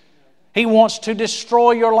you. He wants to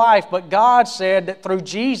destroy your life. But God said that through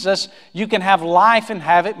Jesus you can have life and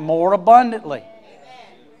have it more abundantly.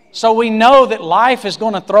 So we know that life is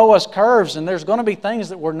going to throw us curves and there's going to be things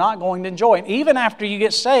that we're not going to enjoy. And even after you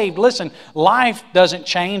get saved, listen, life doesn't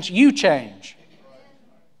change, you change.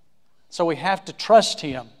 So we have to trust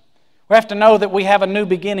Him. We have to know that we have a new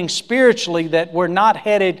beginning spiritually, that we're not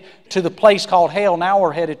headed to the place called hell. Now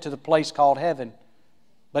we're headed to the place called heaven.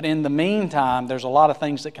 But in the meantime, there's a lot of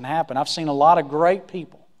things that can happen. I've seen a lot of great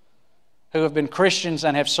people who have been Christians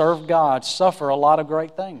and have served God suffer a lot of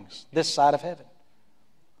great things this side of heaven.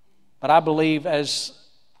 But I believe, as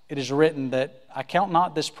it is written, that I count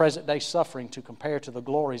not this present day suffering to compare to the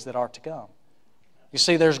glories that are to come. You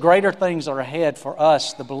see, there's greater things that are ahead for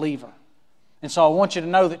us, the believer. And so I want you to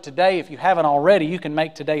know that today, if you haven't already, you can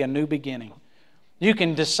make today a new beginning. You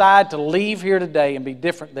can decide to leave here today and be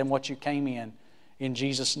different than what you came in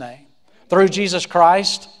Jesus' name. Through Jesus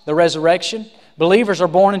Christ, the resurrection, believers are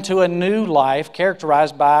born into a new life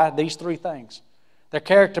characterized by these three things. They're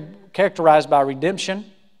characterized by redemption,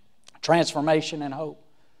 transformation, and hope.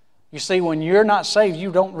 You see, when you're not saved,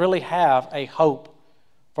 you don't really have a hope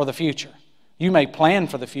for the future. You may plan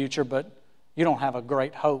for the future, but you don't have a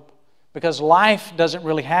great hope. Because life doesn't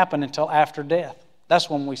really happen until after death. That's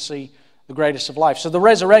when we see the greatest of life. So the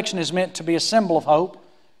resurrection is meant to be a symbol of hope.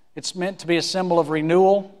 It's meant to be a symbol of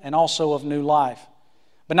renewal and also of new life.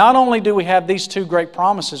 But not only do we have these two great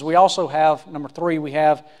promises, we also have, number 3, we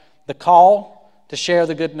have the call to share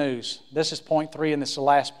the good news. This is point 3, and this is the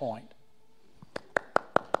last point.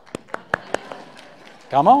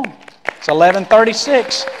 Come on. It's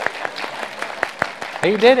 11:36.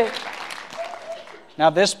 He did it. Now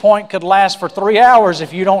this point could last for 3 hours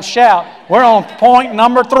if you don't shout. We're on point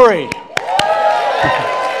number 3.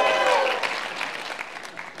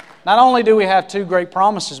 Not only do we have two great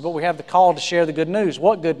promises, but we have the call to share the good news.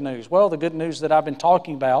 What good news? Well, the good news that I've been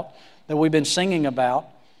talking about, that we've been singing about,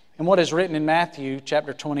 and what is written in Matthew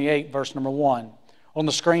chapter 28, verse number 1. On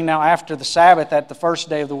the screen now, after the Sabbath, at the first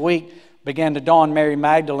day of the week, began to dawn, Mary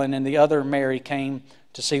Magdalene and the other Mary came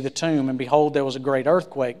to see the tomb, and behold, there was a great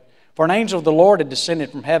earthquake. For an angel of the Lord had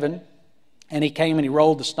descended from heaven, and he came and he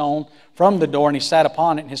rolled the stone from the door, and he sat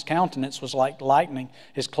upon it, and his countenance was like lightning.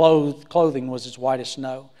 His clothing was as white as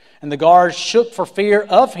snow. And the guards shook for fear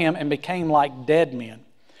of him and became like dead men.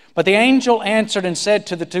 But the angel answered and said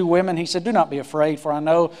to the two women, he said, "Do not be afraid, for I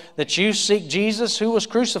know that you seek Jesus who was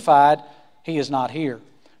crucified. He is not here,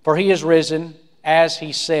 for he is risen, as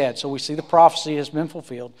he said." So we see the prophecy has been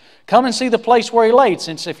fulfilled. Come and see the place where he laid.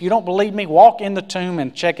 Since if you don't believe me, walk in the tomb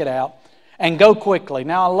and check it out. And go quickly.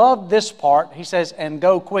 Now I love this part. He says, and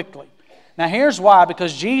go quickly. Now here's why.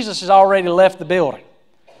 Because Jesus has already left the building.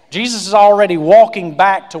 Jesus is already walking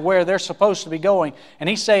back to where they're supposed to be going. And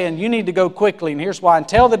he's saying, you need to go quickly. And here's why. And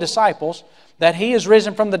tell the disciples that he is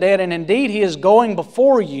risen from the dead. And indeed he is going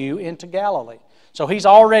before you into Galilee. So he's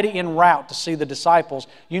already en route to see the disciples.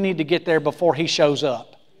 You need to get there before he shows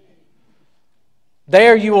up.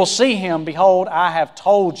 There you will see him. Behold, I have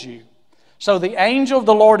told you. So the angel of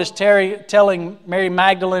the Lord is telling Mary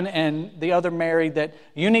Magdalene and the other Mary that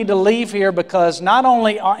you need to leave here, because not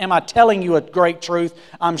only am I telling you a great truth,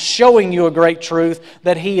 I'm showing you a great truth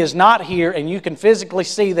that he is not here, and you can physically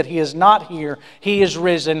see that he is not here. He is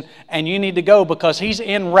risen, and you need to go because he's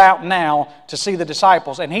en route now to see the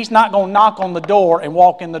disciples. And he's not going to knock on the door and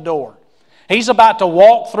walk in the door. He's about to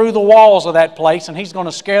walk through the walls of that place, and he's going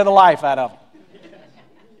to scare the life out of them.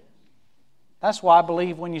 That's why I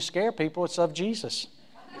believe when you scare people, it's of Jesus.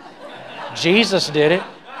 Jesus did it.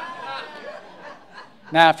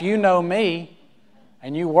 Now, if you know me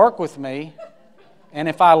and you work with me, and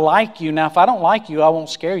if I like you, now if I don't like you, I won't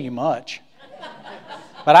scare you much.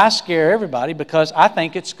 But I scare everybody because I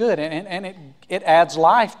think it's good, and it adds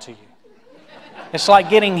life to you. It's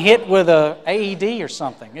like getting hit with an AED or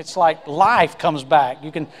something. It's like life comes back.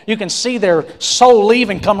 You can see their soul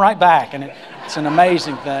leave and come right back, and it's an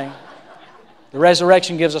amazing thing. The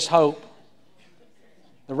resurrection gives us hope.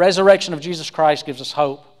 The resurrection of Jesus Christ gives us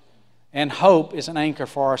hope. And hope is an anchor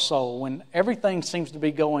for our soul. When everything seems to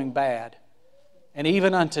be going bad, and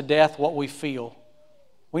even unto death what we feel,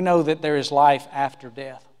 we know that there is life after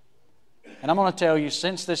death. And I'm going to tell you,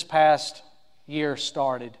 since this past year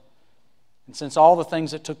started, and since all the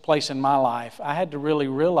things that took place in my life, I had to really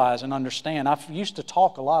realize and understand. I used to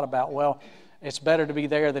talk a lot about, well, it's better to be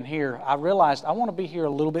there than here. I realized I want to be here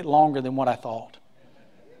a little bit longer than what I thought.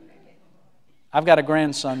 I've got a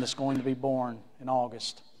grandson that's going to be born in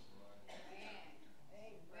August.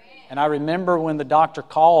 And I remember when the doctor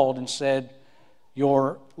called and said,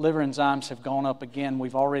 your liver enzymes have gone up again.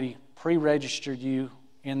 We've already pre-registered you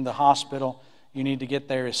in the hospital. You need to get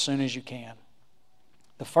there as soon as you can.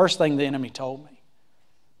 The first thing the enemy told me,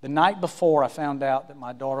 the night before I found out that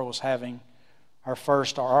my daughter was having our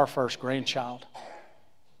first grandchild.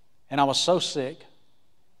 And I was so sick.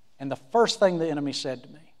 And the first thing the enemy said to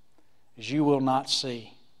me is, you will not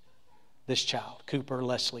see this child, Cooper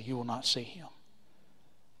Leslie. You will not see him.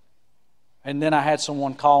 And then I had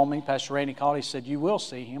someone call me, Pastor Randy called, he said, you will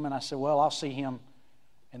see him. And I said, well, I'll see him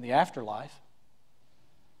in the afterlife.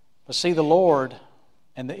 But see, the Lord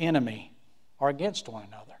and the enemy are against one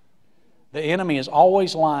another. The enemy is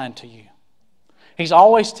always lying to you. He's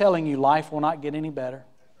always telling you life will not get any better.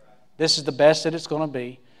 This is the best that it's going to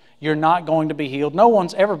be. You're not going to be healed. No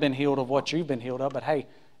one's ever been healed of what you've been healed of, but hey,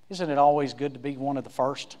 isn't it always good to be one of the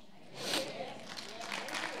first?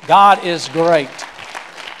 God is great.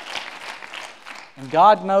 And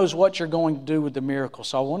God knows what you're going to do with the miracle.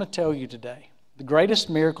 So I want to tell you today, the greatest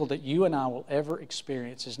miracle that you and I will ever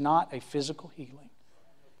experience is not a physical healing.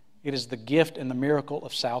 It is the gift and the miracle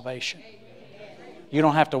of salvation. You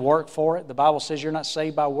don't have to work for it. The Bible says you're not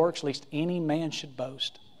saved by works, lest any man should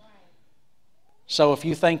boast. So if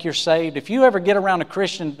you think you're saved, if you ever get around a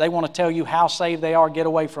Christian, they want to tell you how saved they are, get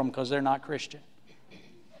away from them because they're not Christian.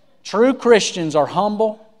 True Christians are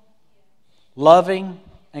humble, loving,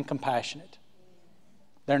 and compassionate.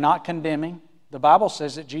 They're not condemning. The Bible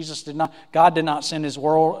says that God did not send His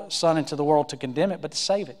Son into the world to condemn it, but to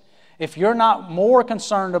save it. If you're not more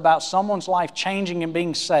concerned about someone's life changing and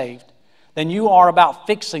being saved than you are about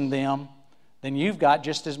fixing them, then you've got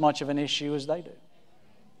just as much of an issue as they do.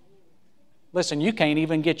 Listen, you can't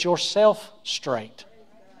even get yourself straight.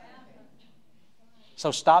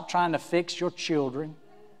 So stop trying to fix your children.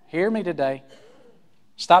 Hear me today.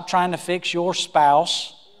 Stop trying to fix your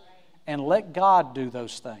spouse and let God do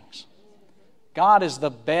those things. God is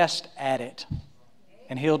the best at it.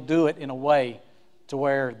 And He'll do it in a way to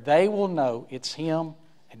where they will know it's Him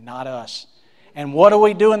and not us. And what do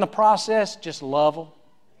we do in the process? Just love them.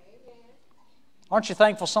 Aren't you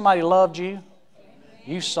thankful somebody loved you?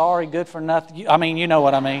 You sorry, good for nothing. You know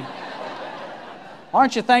what I mean.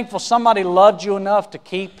 Aren't you thankful somebody loved you enough to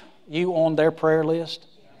keep you on their prayer list?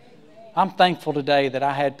 I'm thankful today that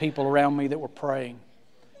I had people around me that were praying.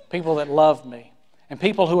 People that loved me. And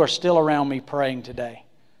people who are still around me praying today.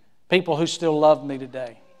 People who still love me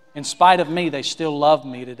today. In spite of me, they still love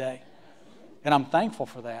me today. And I'm thankful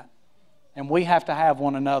for that. And we have to have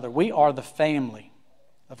one another. We are the family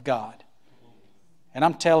of God. And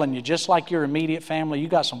I'm telling you, just like your immediate family, you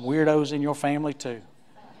got some weirdos in your family too.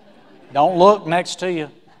 Don't look next to you.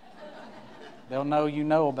 They'll know you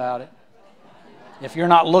know about it. If you're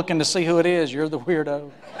not looking to see who it is, you're the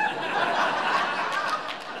weirdo.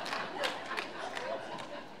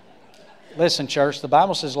 Listen, church, the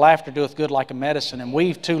Bible says laughter doeth good like a medicine, and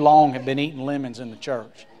we've too long have been eating lemons in the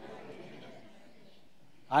church.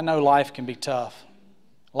 I know life can be tough.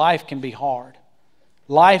 Life can be hard.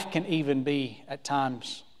 Life can even be, at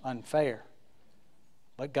times, unfair.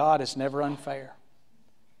 But God is never unfair.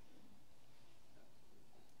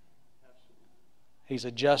 He's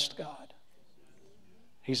a just God.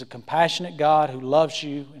 He's a compassionate God who loves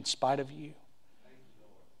you in spite of you.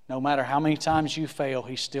 No matter how many times you fail,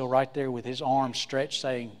 He's still right there with His arms stretched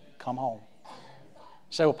saying, come home. You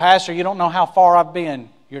say, well, Pastor, you don't know how far I've been.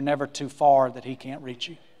 You're never too far that He can't reach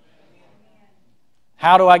you.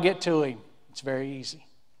 How do I get to Him? It's very easy.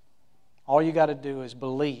 All you got to do is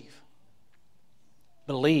believe.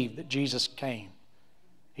 Believe that Jesus came.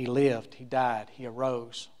 He lived. He died. He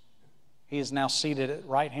arose. He is now seated at the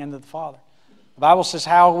right hand of the Father. The Bible says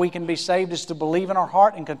how we can be saved is to believe in our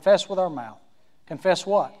heart and confess with our mouth. Confess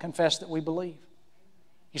what? Confess that we believe.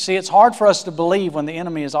 You see, it's hard for us to believe when the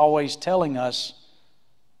enemy is always telling us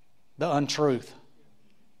the untruth.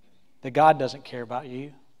 That God doesn't care about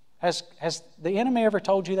you. Has the enemy ever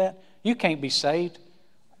told you that? You can't be saved.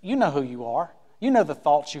 You know who you are. You know the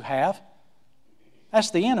thoughts you have. That's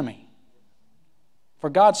the enemy. For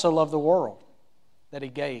God so loved the world that He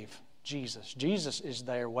gave Jesus. Jesus is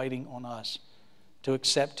there waiting on us to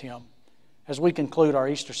accept Him. As we conclude our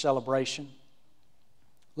Easter celebration,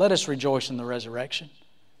 let us rejoice in the resurrection.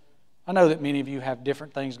 I know that many of you have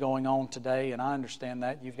different things going on today, and I understand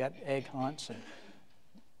that. You've got egg hunts and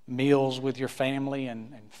meals with your family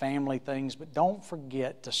and family things, but don't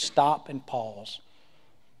forget to stop and pause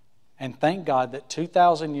and thank God that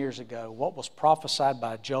 2,000 years ago, what was prophesied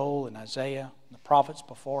by Joel and Isaiah, the prophets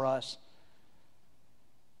before us,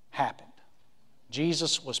 happened.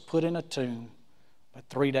 Jesus was put in a tomb, but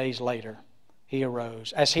 3 days later, He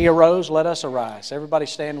arose. As He arose, let us arise. Everybody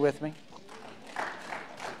stand with me.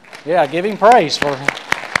 Yeah, give Him praise for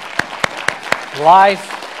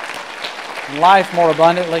life and life more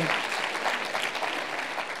abundantly.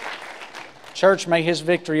 Church, may His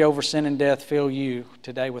victory over sin and death fill you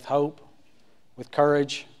today with hope, with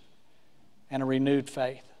courage, and a renewed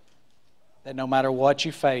faith. That no matter what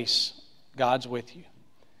you face, God's with you.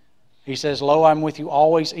 He says, lo, I'm with you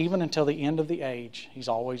always, even until the end of the age. He's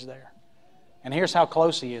always there. And here's how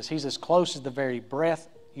close He is. He's as close as the very breath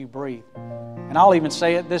you breathe. And I'll even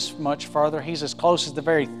say it this much further. He's as close as the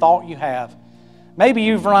very thought you have. Maybe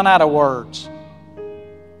you've run out of words.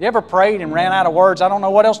 You ever prayed and ran out of words? I don't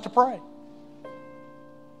know what else to pray.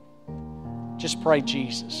 Just pray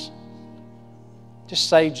Jesus. Just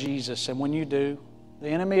say Jesus. And when you do, the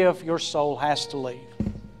enemy of your soul has to leave.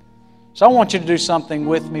 So I want you to do something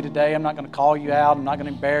with me today. I'm not going to call you out. I'm not going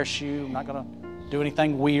to embarrass you. I'm not going to do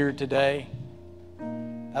anything weird today.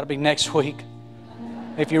 That'll be next week.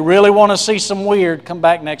 If you really want to see some weird, come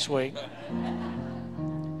back next week.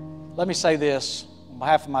 Let me say this on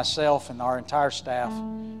behalf of myself and our entire staff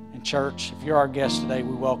and church. If you're our guest today,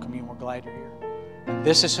 we welcome you and we're glad you're here. And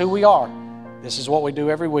this is who we are. This is what we do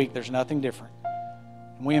every week. There's nothing different.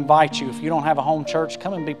 And we invite you, if you don't have a home church,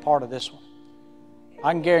 come and be part of this one.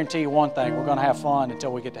 I can guarantee you one thing, we're going to have fun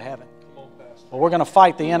until we get to heaven. But we're going to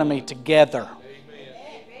fight the enemy together.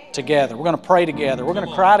 Together. We're going to pray together. We're going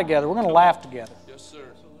to cry together. We're going to laugh together. Yes, sir.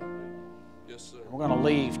 Yes, sir. We're going to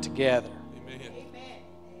leave together. Amen.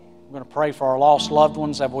 We're going to pray for our lost loved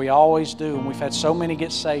ones, as we always do. And we've had so many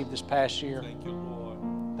get saved this past year. Thank you,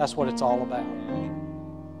 Lord. That's what it's all about.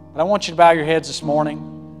 But I want you to bow your heads this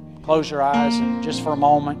morning. Close your eyes and just for a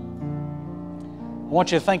moment. I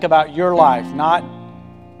want you to think about your life, not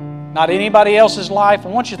anybody else's life. I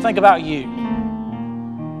want you to think about you.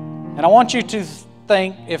 And I want you to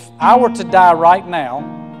think, if I were to die right now,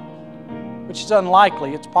 which is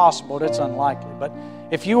unlikely, it's possible, but it's unlikely. But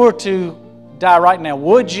if you were to die right now,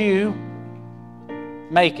 would you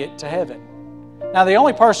make it to heaven? Now, the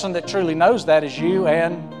only person that truly knows that is you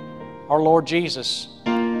and our Lord Jesus.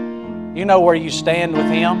 You know where you stand with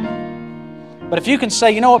Him. But if you can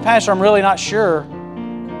say, you know what, Pastor, I'm really not sure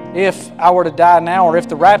if I were to die now or if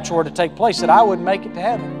the rapture were to take place, that I would make it to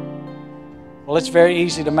heaven. Well, it's very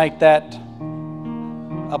easy to make that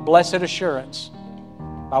a blessed assurance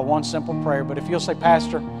by one simple prayer. But if you'll say,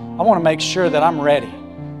 Pastor, I want to make sure that I'm ready.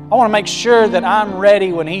 I want to make sure that I'm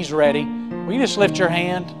ready when He's ready. Will you just lift your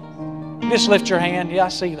hand? You just lift your hand. Yeah, I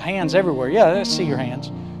see hands everywhere. Yeah, I see your hands.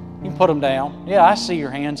 You can put them down. Yeah, I see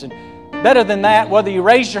your hands. And better than that, whether you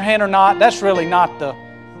raised your hand or not, that's really not the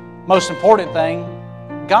most important thing.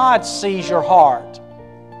 God sees your heart.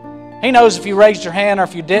 He knows if you raised your hand or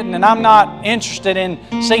if you didn't. And I'm not interested in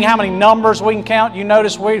seeing how many numbers we can count. You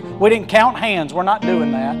notice we didn't count hands. We're not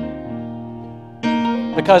doing that.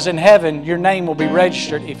 Because in heaven, your name will be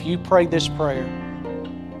registered if you pray this prayer.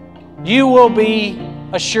 You will be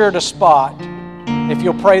assured a spot if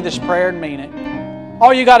you'll pray this prayer and mean it.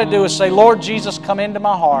 All you got to do is say, Lord Jesus, come into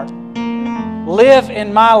my heart. Live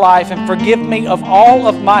in my life and forgive me of all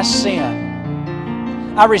of my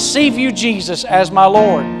sin. I receive you, Jesus, as my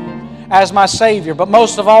Lord, as my Savior, but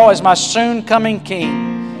most of all as my soon-coming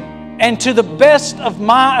King. And to the best of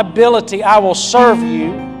my ability, I will serve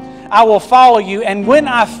you. I will follow you. And when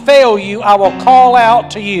I fail you, I will call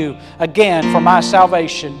out to you again for my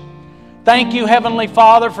salvation. Thank you, Heavenly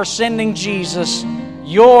Father, for sending Jesus,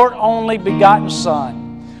 your only begotten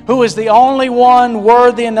Son, who is the only one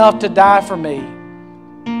worthy enough to die for me.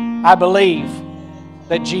 I believe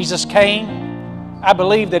that Jesus came. I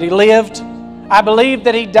believe that He lived. I believe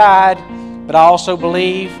that He died, but I also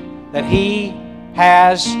believe that He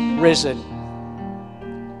has risen.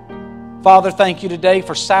 Father, thank you today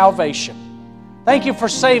for salvation. Thank you for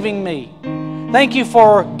saving me. Thank you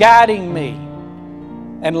for guiding me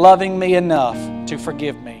and loving me enough to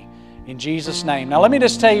forgive me. In Jesus' name. Now let me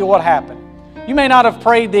just tell you what happened. You may not have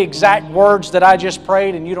prayed the exact words that I just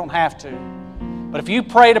prayed, and you don't have to. But if you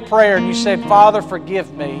prayed a prayer and you said, Father,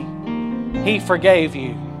 forgive me, He forgave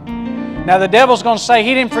you. Now the devil's going to say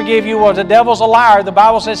He didn't forgive you. Well, the devil's a liar. The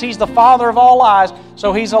Bible says he's the father of all lies,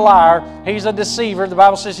 so he's a liar. He's a deceiver. The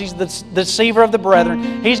Bible says he's the deceiver of the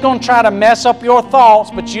brethren. He's going to try to mess up your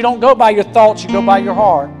thoughts, but you don't go by your thoughts, you go by your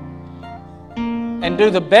heart. And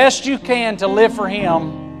do the best you can to live for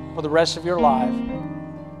Him for the rest of your life.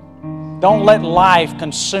 Don't let life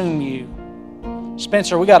consume you.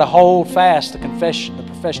 Spencer, we got to hold fast the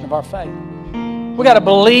profession of our faith. We got to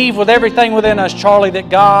believe with everything within us, Charlie, that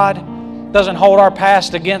God doesn't hold our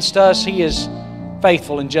past against us. He is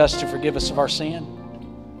faithful and just to forgive us of our sin.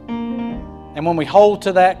 And when we hold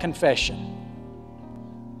to that confession,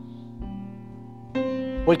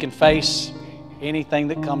 we can face anything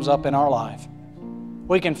that comes up in our life.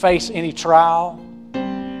 We can face any trial,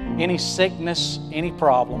 any sickness, any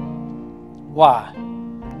problem. Why?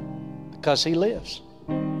 Because He lives.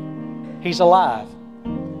 He's alive.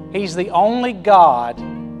 He's the only God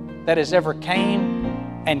that has ever came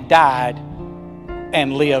and died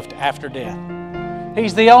and lived after death.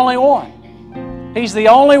 He's the only one. He's the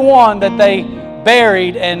only one that they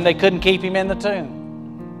buried and they couldn't keep Him in the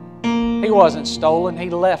tomb. He wasn't stolen. He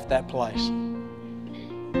left that place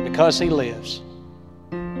because He lives.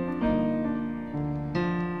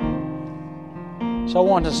 So I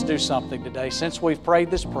want us to do something today. Since we've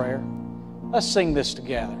prayed this prayer, let's sing this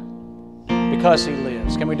together. Because He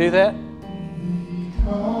lives. Can we do that?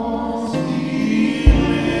 Because He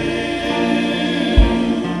lives,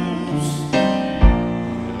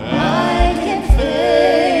 I can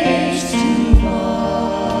face tomorrow.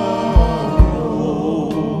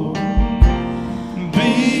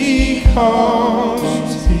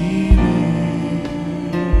 because He lives.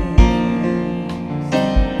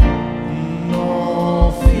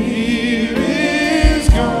 All fear is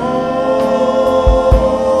gone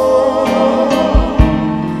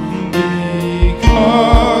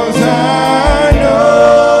because I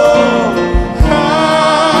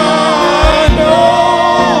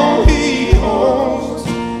know He holds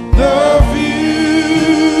the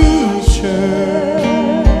future,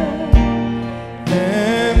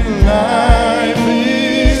 and life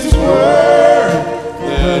is worth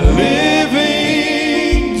the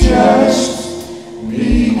living just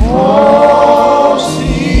because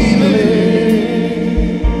He lives.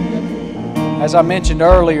 As I mentioned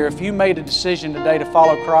earlier, if you made a decision today to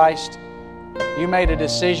follow Christ, you made a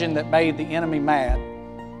decision that made the enemy mad.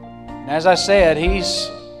 And as I said, he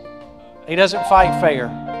doesn't fight fair.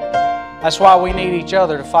 That's why we need each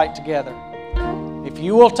other to fight together. If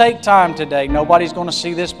you will take time today, nobody's going to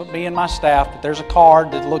see this but me and my staff, but there's a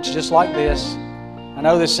card that looks just like this. I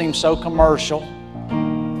know this seems so commercial,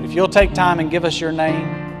 but if you'll take time and give us your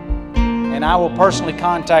name, and I will personally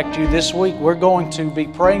contact you this week. We're going to be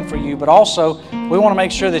praying for you, but also we want to make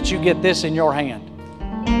sure that you get this in your hand.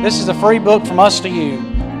 This is a free book from us to you,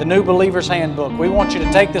 the New Believer's Handbook. We want you to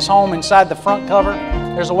take this home. Inside the front cover,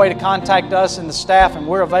 there's a way to contact us and the staff, and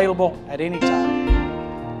we're available at any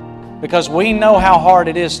time. Because we know how hard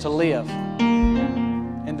it is to live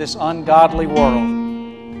in this ungodly world.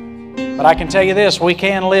 But I can tell you this, we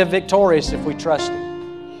can live victorious if we trust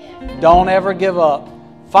Him. Don't ever give up.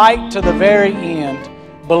 Fight to the very end.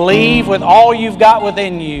 Believe with all you've got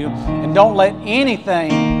within you, and don't let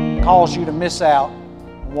anything cause you to miss out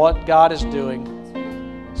on what God is doing.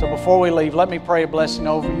 So before we leave, let me pray a blessing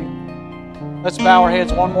over you. Let's bow our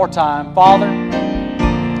heads one more time. Father,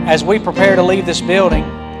 as we prepare to leave this building,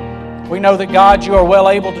 we know that, God, You are well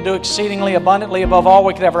able to do exceedingly abundantly above all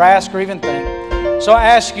we could ever ask or even think. So I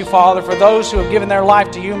ask You, Father, for those who have given their life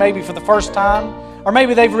to You maybe for the first time, or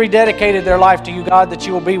maybe they've rededicated their life to You, God, that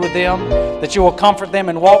You will be with them, that You will comfort them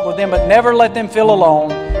and walk with them, but never let them feel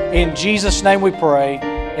alone. In Jesus' name we pray.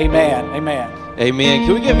 Amen. Amen. Amen.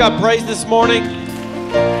 Can we give God praise this morning?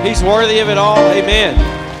 He's worthy of it all. Amen.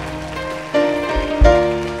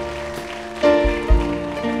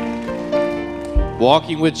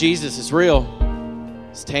 Walking with Jesus is real.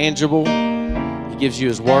 It's tangible. He gives you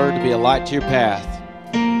His word to be a light to your path.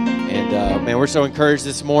 And man, we're so encouraged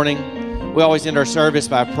this morning. We always end our service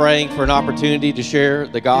by praying for an opportunity to share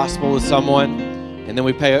the gospel with someone. And then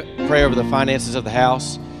we pray over the finances of the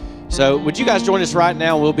house. So would you guys join us right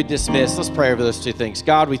now? We'll be dismissed. Let's pray over those two things.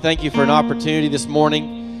 God, we thank You for an opportunity this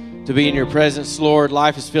morning to be in Your presence, Lord.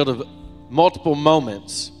 Life is filled with multiple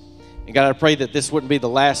moments. And God, I pray that this wouldn't be the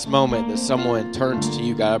last moment that someone turns to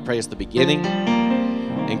You. God, I pray it's the beginning.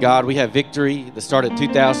 And God, we have victory that started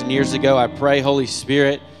 2,000 years ago. I pray, Holy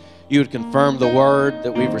Spirit, You would confirm the word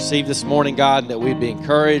that we've received this morning, God, and that we'd be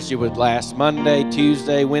encouraged. It would last Monday,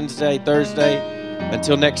 Tuesday, Wednesday, Thursday,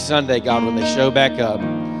 until next Sunday, God, when they show back up.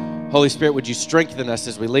 Holy Spirit, would You strengthen us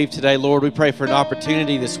as we leave today, Lord? We pray for an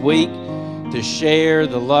opportunity this week to share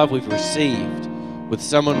the love we've received with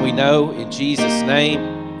someone we know in Jesus'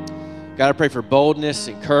 name. God, I pray for boldness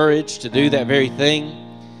and courage to do that very thing.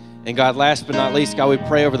 And God, last but not least, God, we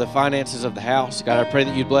pray over the finances of the house. God, I pray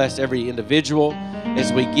that You bless every individual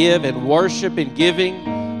as we give and worship and giving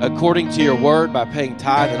according to Your word by paying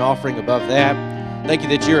tithe and offering above that. Thank You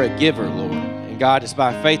that You're a giver, Lord. And God, it's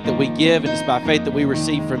by faith that we give, and it's by faith that we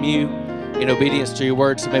receive from You in obedience to Your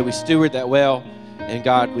word. So may we steward that well. And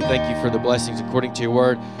God, we thank You for the blessings according to Your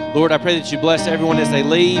word. Lord, I pray that You bless everyone as they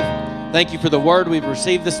leave. Thank You for the word we've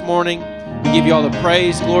received this morning. We give You all the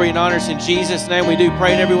praise, glory, and honors in Jesus' name. We do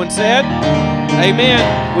pray, and everyone said,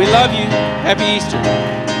 amen. We love you. Happy Easter.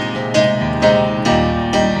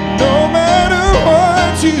 No matter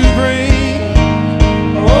what you bring,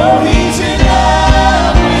 oh, He